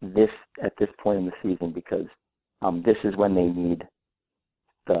 at this point in the season, because this is when they need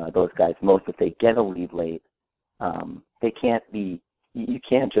those guys most. If they get a lead late, you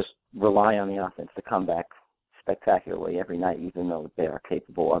can't just rely on the offense to come back spectacularly every night, even though they are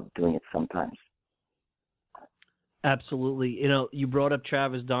capable of doing it sometimes. Absolutely. You brought up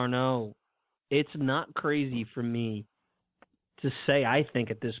Travis d'Arnaud. It's not crazy for me to say, I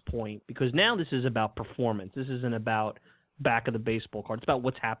think, at this point, because now this is about performance. This isn't about back of the baseball card. It's about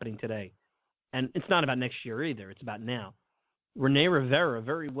what's happening today. And it's not about next year either. It's about now. Rene Rivera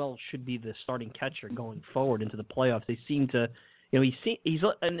very well should be the starting catcher going forward into the playoffs. They seem to,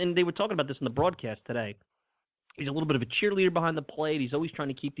 and they were talking about this in the broadcast today. He's a little bit of a cheerleader behind the plate. He's always trying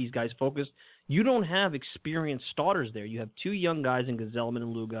to keep these guys focused. You don't have experienced starters there. You have two young guys in Gazelman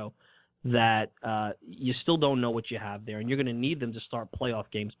and Lugo that you still don't know what you have there, and you're going to need them to start playoff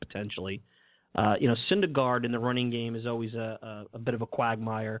games potentially. Syndergaard in the running game is always a bit of a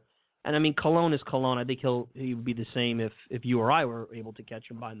quagmire. And, I mean, Colon is Colon. I think he would be the same if you or I were able to catch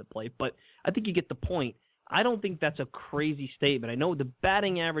him behind the plate. But I think you get the point. I don't think that's a crazy statement. I know the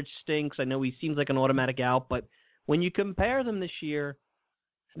batting average stinks. I know he seems like an automatic out, but when you compare them this year,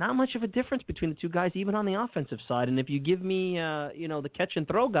 it's not much of a difference between the two guys, even on the offensive side. And if you give me, the catch and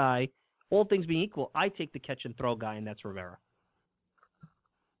throw guy, all things being equal, I take the catch and throw guy, and that's Rivera.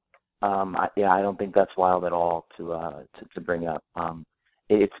 I don't think that's wild at all to bring up.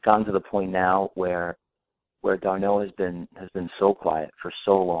 It's gotten to the point now where d'Arnaud has been so quiet for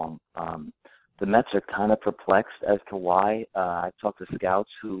so long. The Mets are kind of perplexed as to why. I've talked to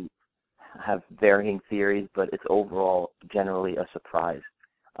scouts who have varying theories, but it's overall generally a surprise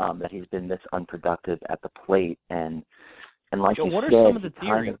that he's been this unproductive at the plate. And like Joe, you what said, are some of the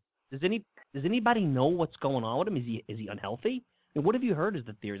theories? Does anybody know what's going on with him? Is he unhealthy? I mean, what have you heard as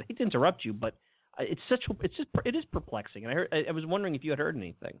the theories? I hate to interrupt you, but it is perplexing. And I was wondering if you had heard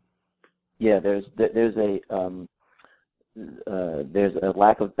anything. Yeah, there's a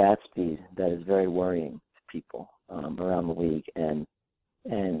lack of bat speed that is very worrying to people around the league, and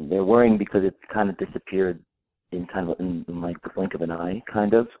they're worrying because it's kind of disappeared in like the blink of an eye,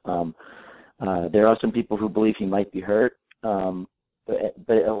 kind of. There are some people who believe he might be hurt, but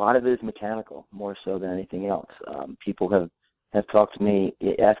a lot of it is mechanical, more so than anything else. People have talked to me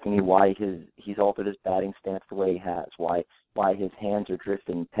asking me why he's altered his batting stance the way he has, why his hands are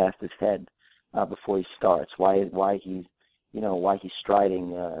drifting past his head before he starts, why he's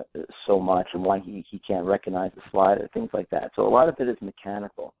striding so much, and why he can't recognize the slider, things like that. So a lot of it is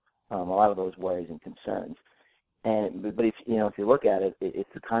mechanical, a lot of those worries and concerns. But if you look at it, it's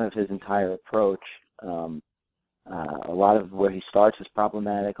kind of his entire approach. A lot of where he starts is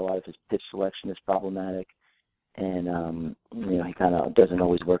problematic. A lot of his pitch selection is problematic, and he kind of doesn't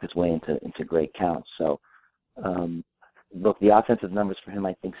always work his way into great counts. So. Look, the offensive numbers for him,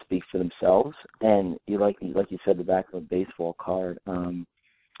 I think, speak for themselves. And like you said, the back of a baseball card.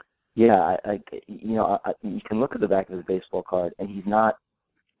 You can look at the back of his baseball card, and he's not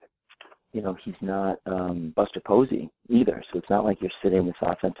Buster Posey either. So it's not like you're sitting this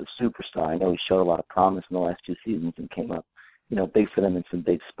offensive superstar. I know he showed a lot of promise in the last two seasons and came up, big for them in some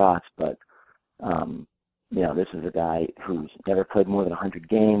big spots. But This is a guy who's never played more than 100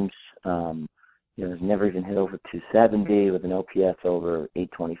 games. Has never even hit over 270 with an OPS over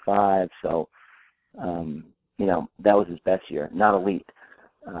 825. So, that was his best year. Not elite.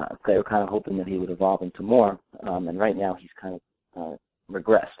 They were kind of hoping that he would evolve into more, and right now he's kind of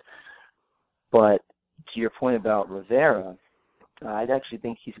regressed. But to your point about Rivera, I actually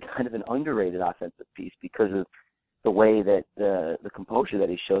think he's kind of an underrated offensive piece because of the way that the composure that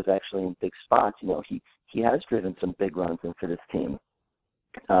he shows actually in big spots. He has driven some big runs into this team.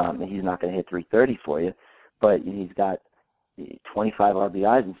 He's not going to hit 330 for you, but he's got 25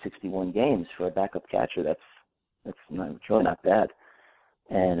 RBIs in 61 games for a backup catcher. That's it's really not bad.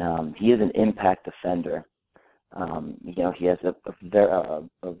 And he is an impact defender. He has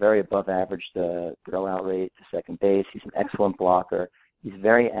a very above average throw-out rate to second base. He's an excellent blocker. He's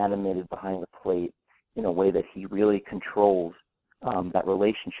very animated behind the plate in a way that he really controls that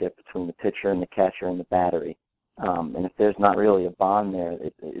relationship between the pitcher and the catcher and the battery. And if there's not really a bond there,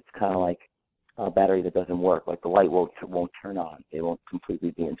 it's kind of like a battery that doesn't work. Like the light won't turn on. They won't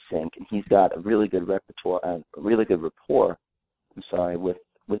completely be in sync. And he's got a really good rapport.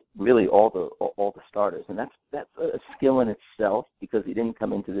 With really all the starters, and that's a skill in itself because he didn't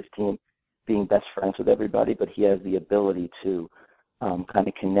come into this team being best friends with everybody, but he has the ability to kind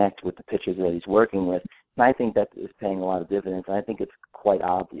of connect with the pitchers that he's working with, and I think that is paying a lot of dividends. And I think it's quite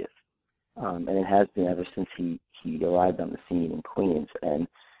obvious, and it has been ever since he arrived on the scene in Queens. And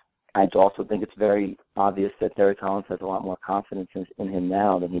I also think it's very obvious that Terry Collins has a lot more confidence in him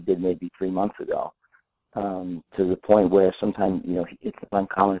now than he did maybe 3 months ago. To the point where sometimes, it's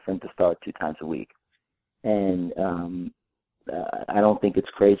uncommon for him to start 2 times a week. And I don't think it's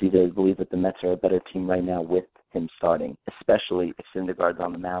crazy to believe that the Mets are a better team right now with him starting, especially if Syndergaard's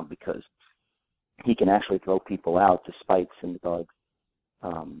on the mound, because he can actually throw people out despite Syndergaard's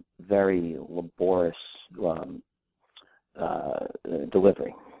very laborious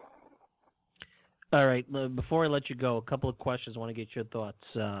delivery. All right. Before I let you go, a couple of questions. I want to get your thoughts.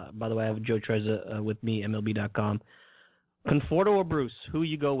 By the way, I have Joe Trezza with me, MLB.com. Conforto or Bruce, who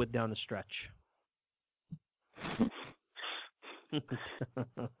you go with down the stretch?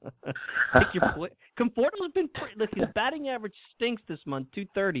 Conforto's been look. His batting average stinks this month,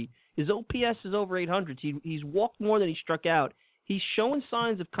 230. His OPS is over 800. He's walked more than he struck out. He's showing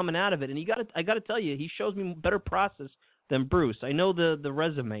signs of coming out of it, and I got to tell you, he shows me better process than Bruce. I know the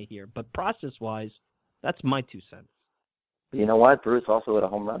resume here, but process-wise, that's my 2 cents. You know what? Bruce also hit a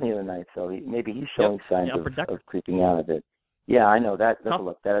home run the other night, so maybe he's showing signs of creeping out of it. Yeah, I know that.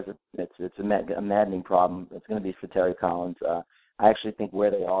 Look, it's a maddening problem. It's going to be for Terry Collins. I actually think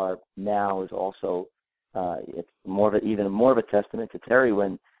where they are now is also it's even more of a testament to Terry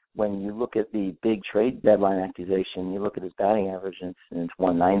when you look at the big trade deadline accusation. You look at his batting average and it's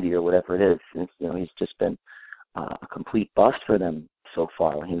 190 or whatever it is. He's just been a complete bust for them so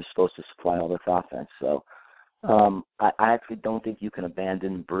far when he was supposed to supply all this offense. So I actually don't think you can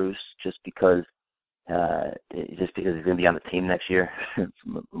abandon Bruce just because he's going to be on the team next year,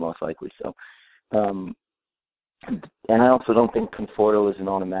 most likely. So, and I also don't think Conforto is an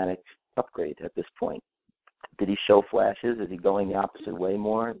automatic upgrade at this point. Did he show flashes? Is he going the opposite way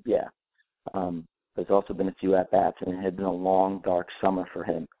more? Yeah. There's also been a few at-bats, and it had been a long, dark summer for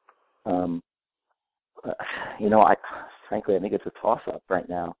him. Frankly, I think it's a toss-up right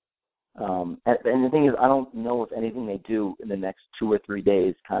now. And the thing is, I don't know if anything they do in the next 2 or 3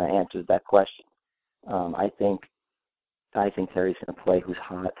 days kind of answers that question. I think Terry's going to play who's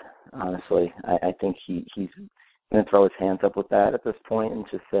hot, honestly. I think he's going to throw his hands up with that at this point and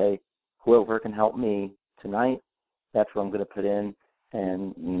just say, whoever can help me tonight, that's what I'm going to put in,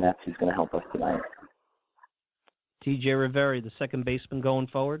 and that's who's going to help us tonight. T.J. Rivera, the second baseman going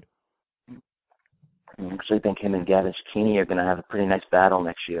forward? I actually think him and Gavin Cecchini are going to have a pretty nice battle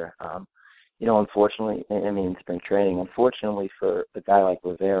next year. Unfortunately, in spring training, unfortunately for a guy like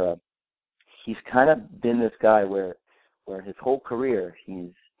Rivera, he's kind of been this guy where his whole career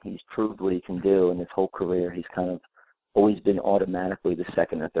he's proved what he can do, and his whole career he's kind of always been automatically the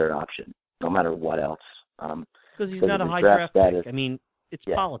second or third option, no matter what else. Because he's not a high draft pick. It's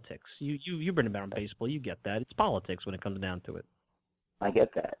yeah. Politics. You've been around baseball. You get that. It's politics when it comes down to it. I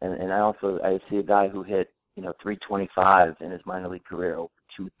get that, and I see a guy who hit 325 in his minor league career, over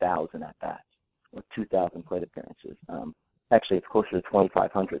 2,000 at bats, or 2,000 plate appearances. Actually, it's closer to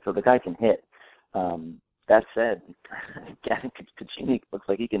 2,500. So the guy can hit. That said, Gavin Cecchini looks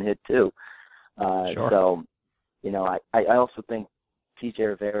like he can hit too. Sure. So, I also think T.J.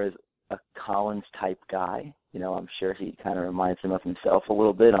 Rivera is a Collins type guy. I'm sure he kind of reminds him of himself a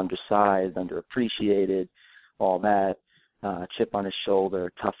little bit, undersized, underappreciated, all that. Chip on his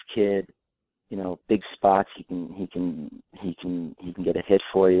shoulder, tough kid. big spots. He can get a hit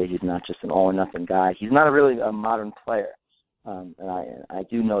for you. He's not just an all or nothing guy. He's not really a modern player. And I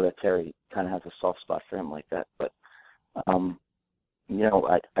do know that Terry kind of has a soft spot for him like that. But I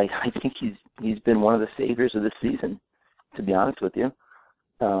think he's been one of the saviors of this season, to be honest with you.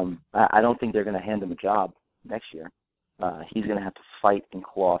 I don't think they're going to hand him a job next year. He's going to have to fight and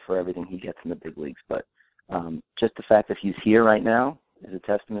claw for everything he gets in the big leagues. But just the fact that he's here right now is a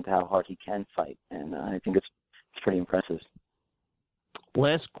testament to how hard he can fight, and I think it's pretty impressive.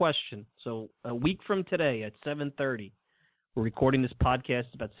 Last question. So a week from today at 7:30, we're recording this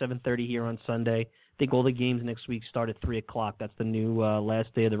podcast about 7:30 here on Sunday. I think all the games next week start at 3 o'clock. That's the new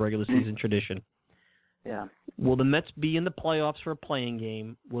last day of the regular season tradition. Yeah. Will the Mets be in the playoffs for a playing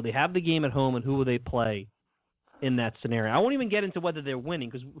game? Will they have the game at home, and who will they play in that scenario? I won't even get into whether they're winning,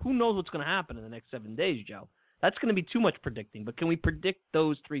 because who knows what's going to happen in the next 7 days, Joe. That's going to be too much predicting. But can we predict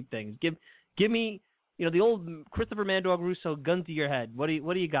those three things? Give me, the old Christopher Mad Dog Russo gun to your head. What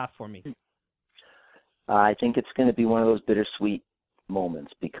do you got for me? I think it's going to be one of those bittersweet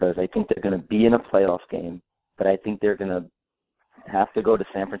moments, because I think they're going to be in a playoff game, but I think they're going to have to go to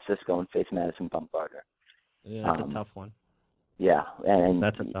San Francisco and face Madison Bumgarner. Yeah, that's a tough one. Yeah, and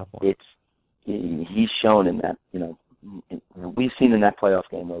that's a tough one. He's shown in that, we've seen in that playoff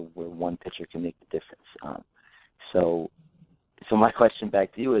game where one pitcher can make the difference. So my question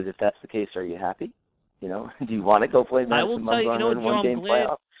back to you is, if that's the case, are you happy? Do you want to go play Madison Bumgarner in one game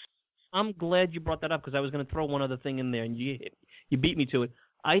playoff? I'm glad you brought that up, because I was going to throw one other thing in there, and you beat me to it.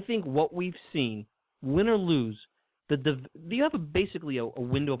 I think what we've seen, win or lose, you have basically a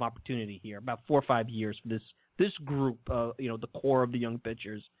window of opportunity here, about 4 or 5 years for this group, the core of the young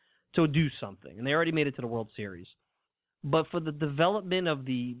pitchers, to do something. And they already made it to the World Series. But for the development of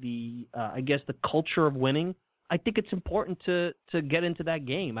the culture of winning, I think it's important to get into that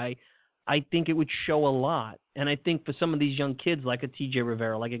game. I think it would show a lot. And I think for some of these young kids, like a TJ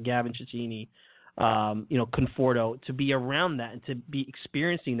Rivera, like a Gavin Cecchini, Conforto, to be around that and to be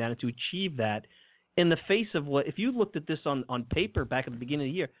experiencing that and to achieve that in the face of if you looked at this on paper back at the beginning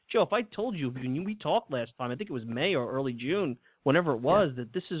of the year, Joe, if I told you, when we talked last time, I think it was May or early June, whenever it was,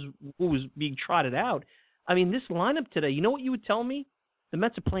 that this is what was being trotted out. I mean, this lineup today, you know what you would tell me? The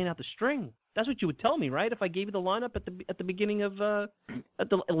Mets are playing out the string. That's what you would tell me, right? If I gave you the lineup at the beginning of at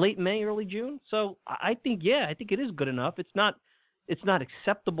the late May, early June. So I think it is good enough. It's not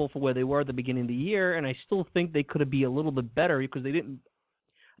acceptable for where they were at the beginning of the year, and I still think they could have been a little bit better, because they didn't.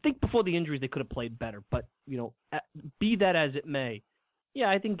 I think before the injuries they could have played better. But be that as it may,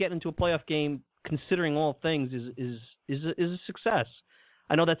 I think getting into a playoff game, considering all things, is a success.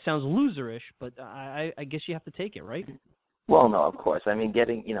 I know that sounds loserish, but I guess you have to take it, right? Well, no, of course. I mean,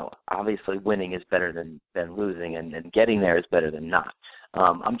 obviously winning is better than losing, and getting there is better than not.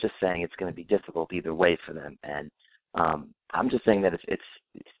 I'm just saying it's going to be difficult either way for them. And I'm just saying that it's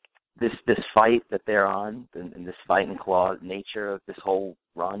this fight that they're on, and this fight and claw nature of this whole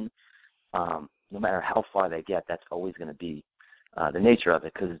run, no matter how far they get, that's always going to be the nature of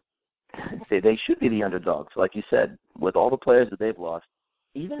it, because they should be the underdogs. Like you said, with all the players that they've lost,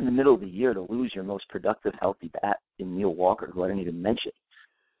 even in the middle of the year, to lose your most productive, healthy bat in Neil Walker, who I didn't even mention,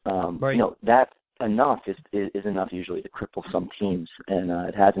 right. That enough is enough usually to cripple some teams, and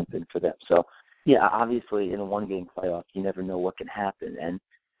it hasn't been for them. So, obviously in a one-game playoff, you never know what can happen, and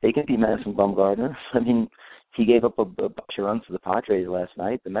they can beat Madison Bumgarner. I mean, he gave up a bunch of runs to the Padres last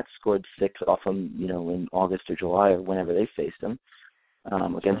night. The Mets scored 6 off him, in August or July or whenever they faced him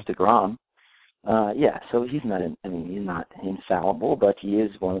against DeGrom. So he's not infallible, but he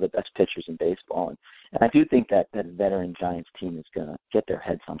is one of the best pitchers in baseball. And I do think that veteran Giants team is going to get their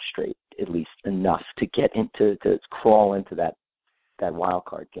heads on straight, at least enough to get to crawl into that wild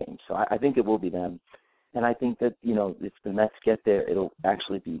card game. So I think it will be them. And I think that, if the Mets get there, it'll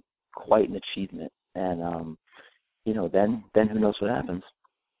actually be quite an achievement. And, then who knows what happens.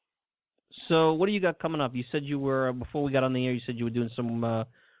 So what do you got coming up? You said you were, before we got on the air, you said you were doing some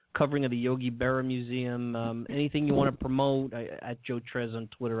covering of the Yogi Berra Museum. Anything you want to promote? At Joe Trezza on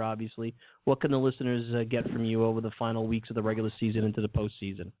Twitter, obviously. What can the listeners get from you over the final weeks of the regular season into the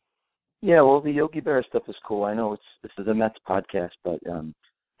postseason? Yeah, well, the Yogi Berra stuff is cool. I know this is a Mets podcast, but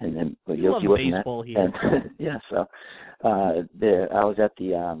Yogi wasn't baseball here. And, so I was at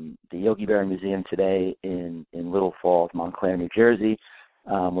the Yogi Berra Museum today in Little Falls, Montclair, New Jersey,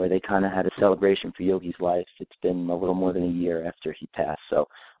 where they kind of had a celebration for Yogi's life. It's been a little more than a year after he passed. So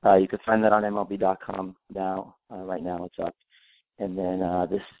you can find that on MLB.com now. Right now it's up. And then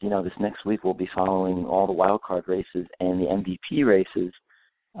this next week we'll be following all the wild card races and the MVP races,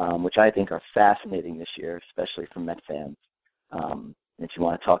 which I think are fascinating this year, especially for Met fans. If you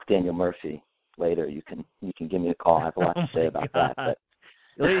want to talk Daniel Murphy, later, you can give me a call. I have a lot to say about that. But.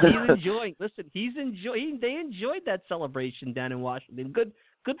 He's enjoying. Listen, they enjoyed that celebration down in Washington.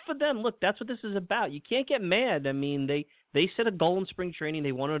 Good for them. Look, that's what this is about. You can't get mad. I mean, they set a goal in spring training.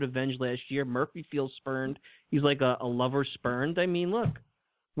 They wanted revenge last year. Murphy feels spurned. He's like a lover spurned. I mean, look,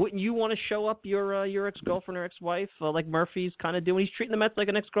 wouldn't you want to show up your ex-girlfriend or ex-wife like Murphy's kind of doing? He's treating the Mets like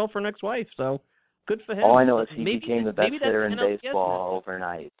an ex-girlfriend or ex-wife. So good for him. All I know is he became the best hitter in baseball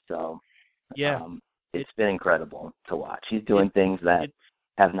overnight. So yeah, it's been incredible to watch. He's doing things that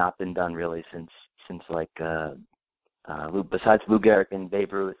have not been done really since like besides Lou Gehrig and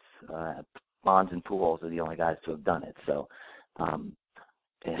Babe Ruth, Bonds and Pujols are the only guys to have done it. So some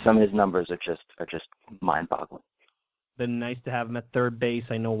of his numbers are just mind-boggling. Been nice to have him at third base.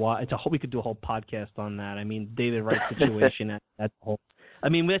 I know why. We could do a whole podcast on that. I mean, David Wright's situation. That's a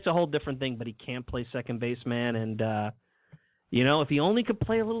whole different thing. But he can't play second base, man. And if he only could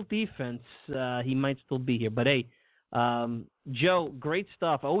play a little defense, he might still be here. But hey. Joe, great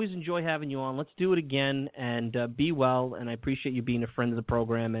stuff. I always enjoy having you on. Let's do it again, and be well. And I appreciate you being a friend of the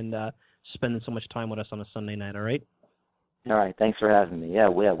program and spending so much time with us on a Sunday night. All right. All right. Thanks for having me. Yeah.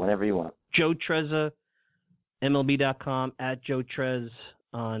 Whenever you want. Joe Trezza, MLB.com, at Joe Trez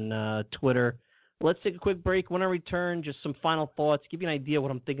on Twitter. Let's take a quick break. When I return, just some final thoughts. Give you an idea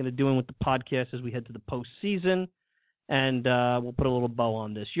what I'm thinking of doing with the podcast as we head to the postseason. And we'll put a little bow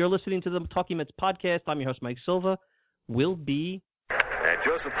on this. You're listening to the Talking Mets podcast. I'm your host, Mike Silva. Will be. And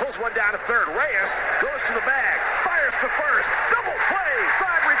Joseph pulls one down to third. Reyes goes to the bag, fires to first. Double play,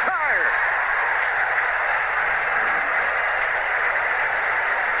 side retired.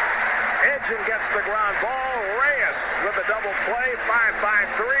 Edgin gets the ground ball. Reyes with a double play,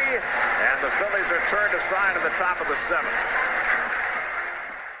 5-5-3. And the Phillies are turned aside at the top of the seventh.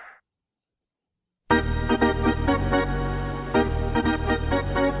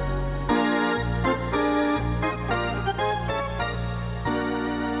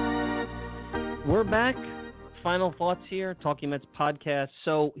 We're back. Final thoughts here, Talking Mets podcast.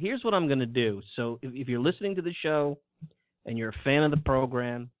 So here's what I'm going to do. So if you're listening to the show and you're a fan of the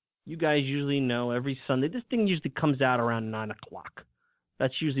program, you guys usually know every Sunday, this thing usually comes out around 9 o'clock.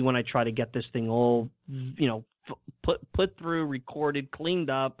 That's usually when I try to get this thing all, put through, recorded,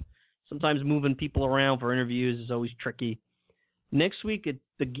 cleaned up. Sometimes moving people around for interviews is always tricky. Next week,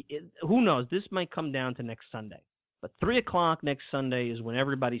 who knows? This might come down to next Sunday. But 3 o'clock next Sunday is when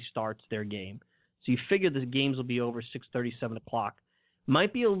everybody starts their game. So you figure the games will be over 6:30, 7 o'clock.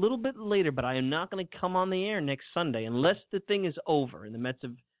 Might be a little bit later, but I am not going to come on the air next Sunday unless the thing is over and the Mets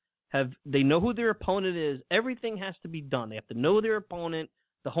they know who their opponent is. Everything has to be done. They have to know their opponent,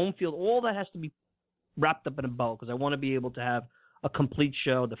 the home field, all that has to be wrapped up in a bow because I want to be able to have a complete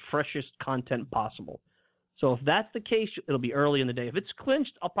show, the freshest content possible. So if that's the case, it'll be early in the day. If it's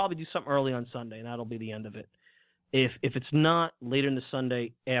clinched, I'll probably do something early on Sunday, and that'll be the end of it. If it's not, later in the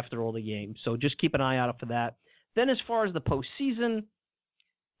Sunday after all the games. So just keep an eye out for that. Then as far as the postseason,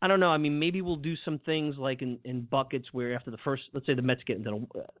 I don't know. I mean, maybe we'll do some things like in buckets where after the first, let's say the Mets get into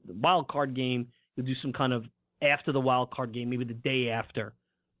the wild card game, we'll do some kind of after the wild card game, maybe the day after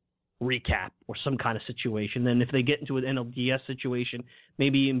recap or some kind of situation. Then if they get into an NLDS situation,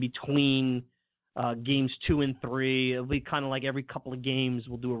 maybe in between games 2 and 3, it'll be kind of like every couple of games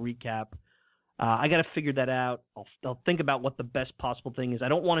we'll do a recap. I got to figure that out. I'll think about what the best possible thing is. I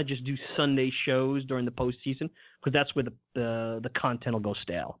don't want to just do Sunday shows during the postseason because that's where the content will go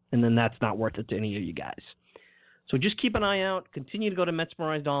stale, and then that's not worth it to any of you guys. So just keep an eye out. Continue to go to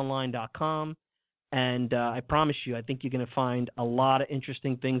MetsMemorizedOnline.com, and I promise you, I think you're going to find a lot of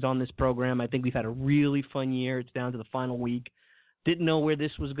interesting things on this program. I think we've had a really fun year. It's down to the final week. Didn't know where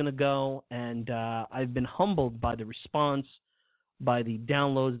this was going to go, and I've been humbled by the response, by the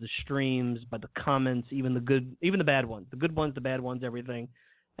downloads, the streams, by the comments, even the bad ones, the good ones, the bad ones, everything.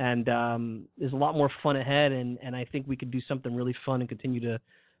 And there's a lot more fun ahead, and I think we could do something really fun and continue to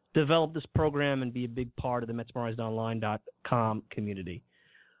develop this program and be a big part of the MetsMemorizedOnline.com community.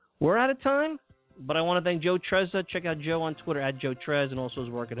 We're out of time, but I want to thank Joe Trezza. Check out Joe on Twitter at Joe Trez and also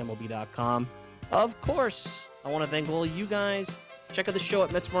his work at MLB.com. Of course, I want to thank all of you guys. Check out the show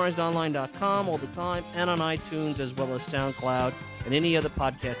at MetsMemorizedOnline.com all the time and on iTunes as well as SoundCloud and any other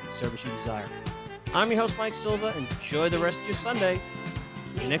podcasting service you desire. I'm your host, Mike Silva. Enjoy the rest of your Sunday.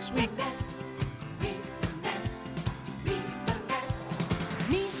 See you next week.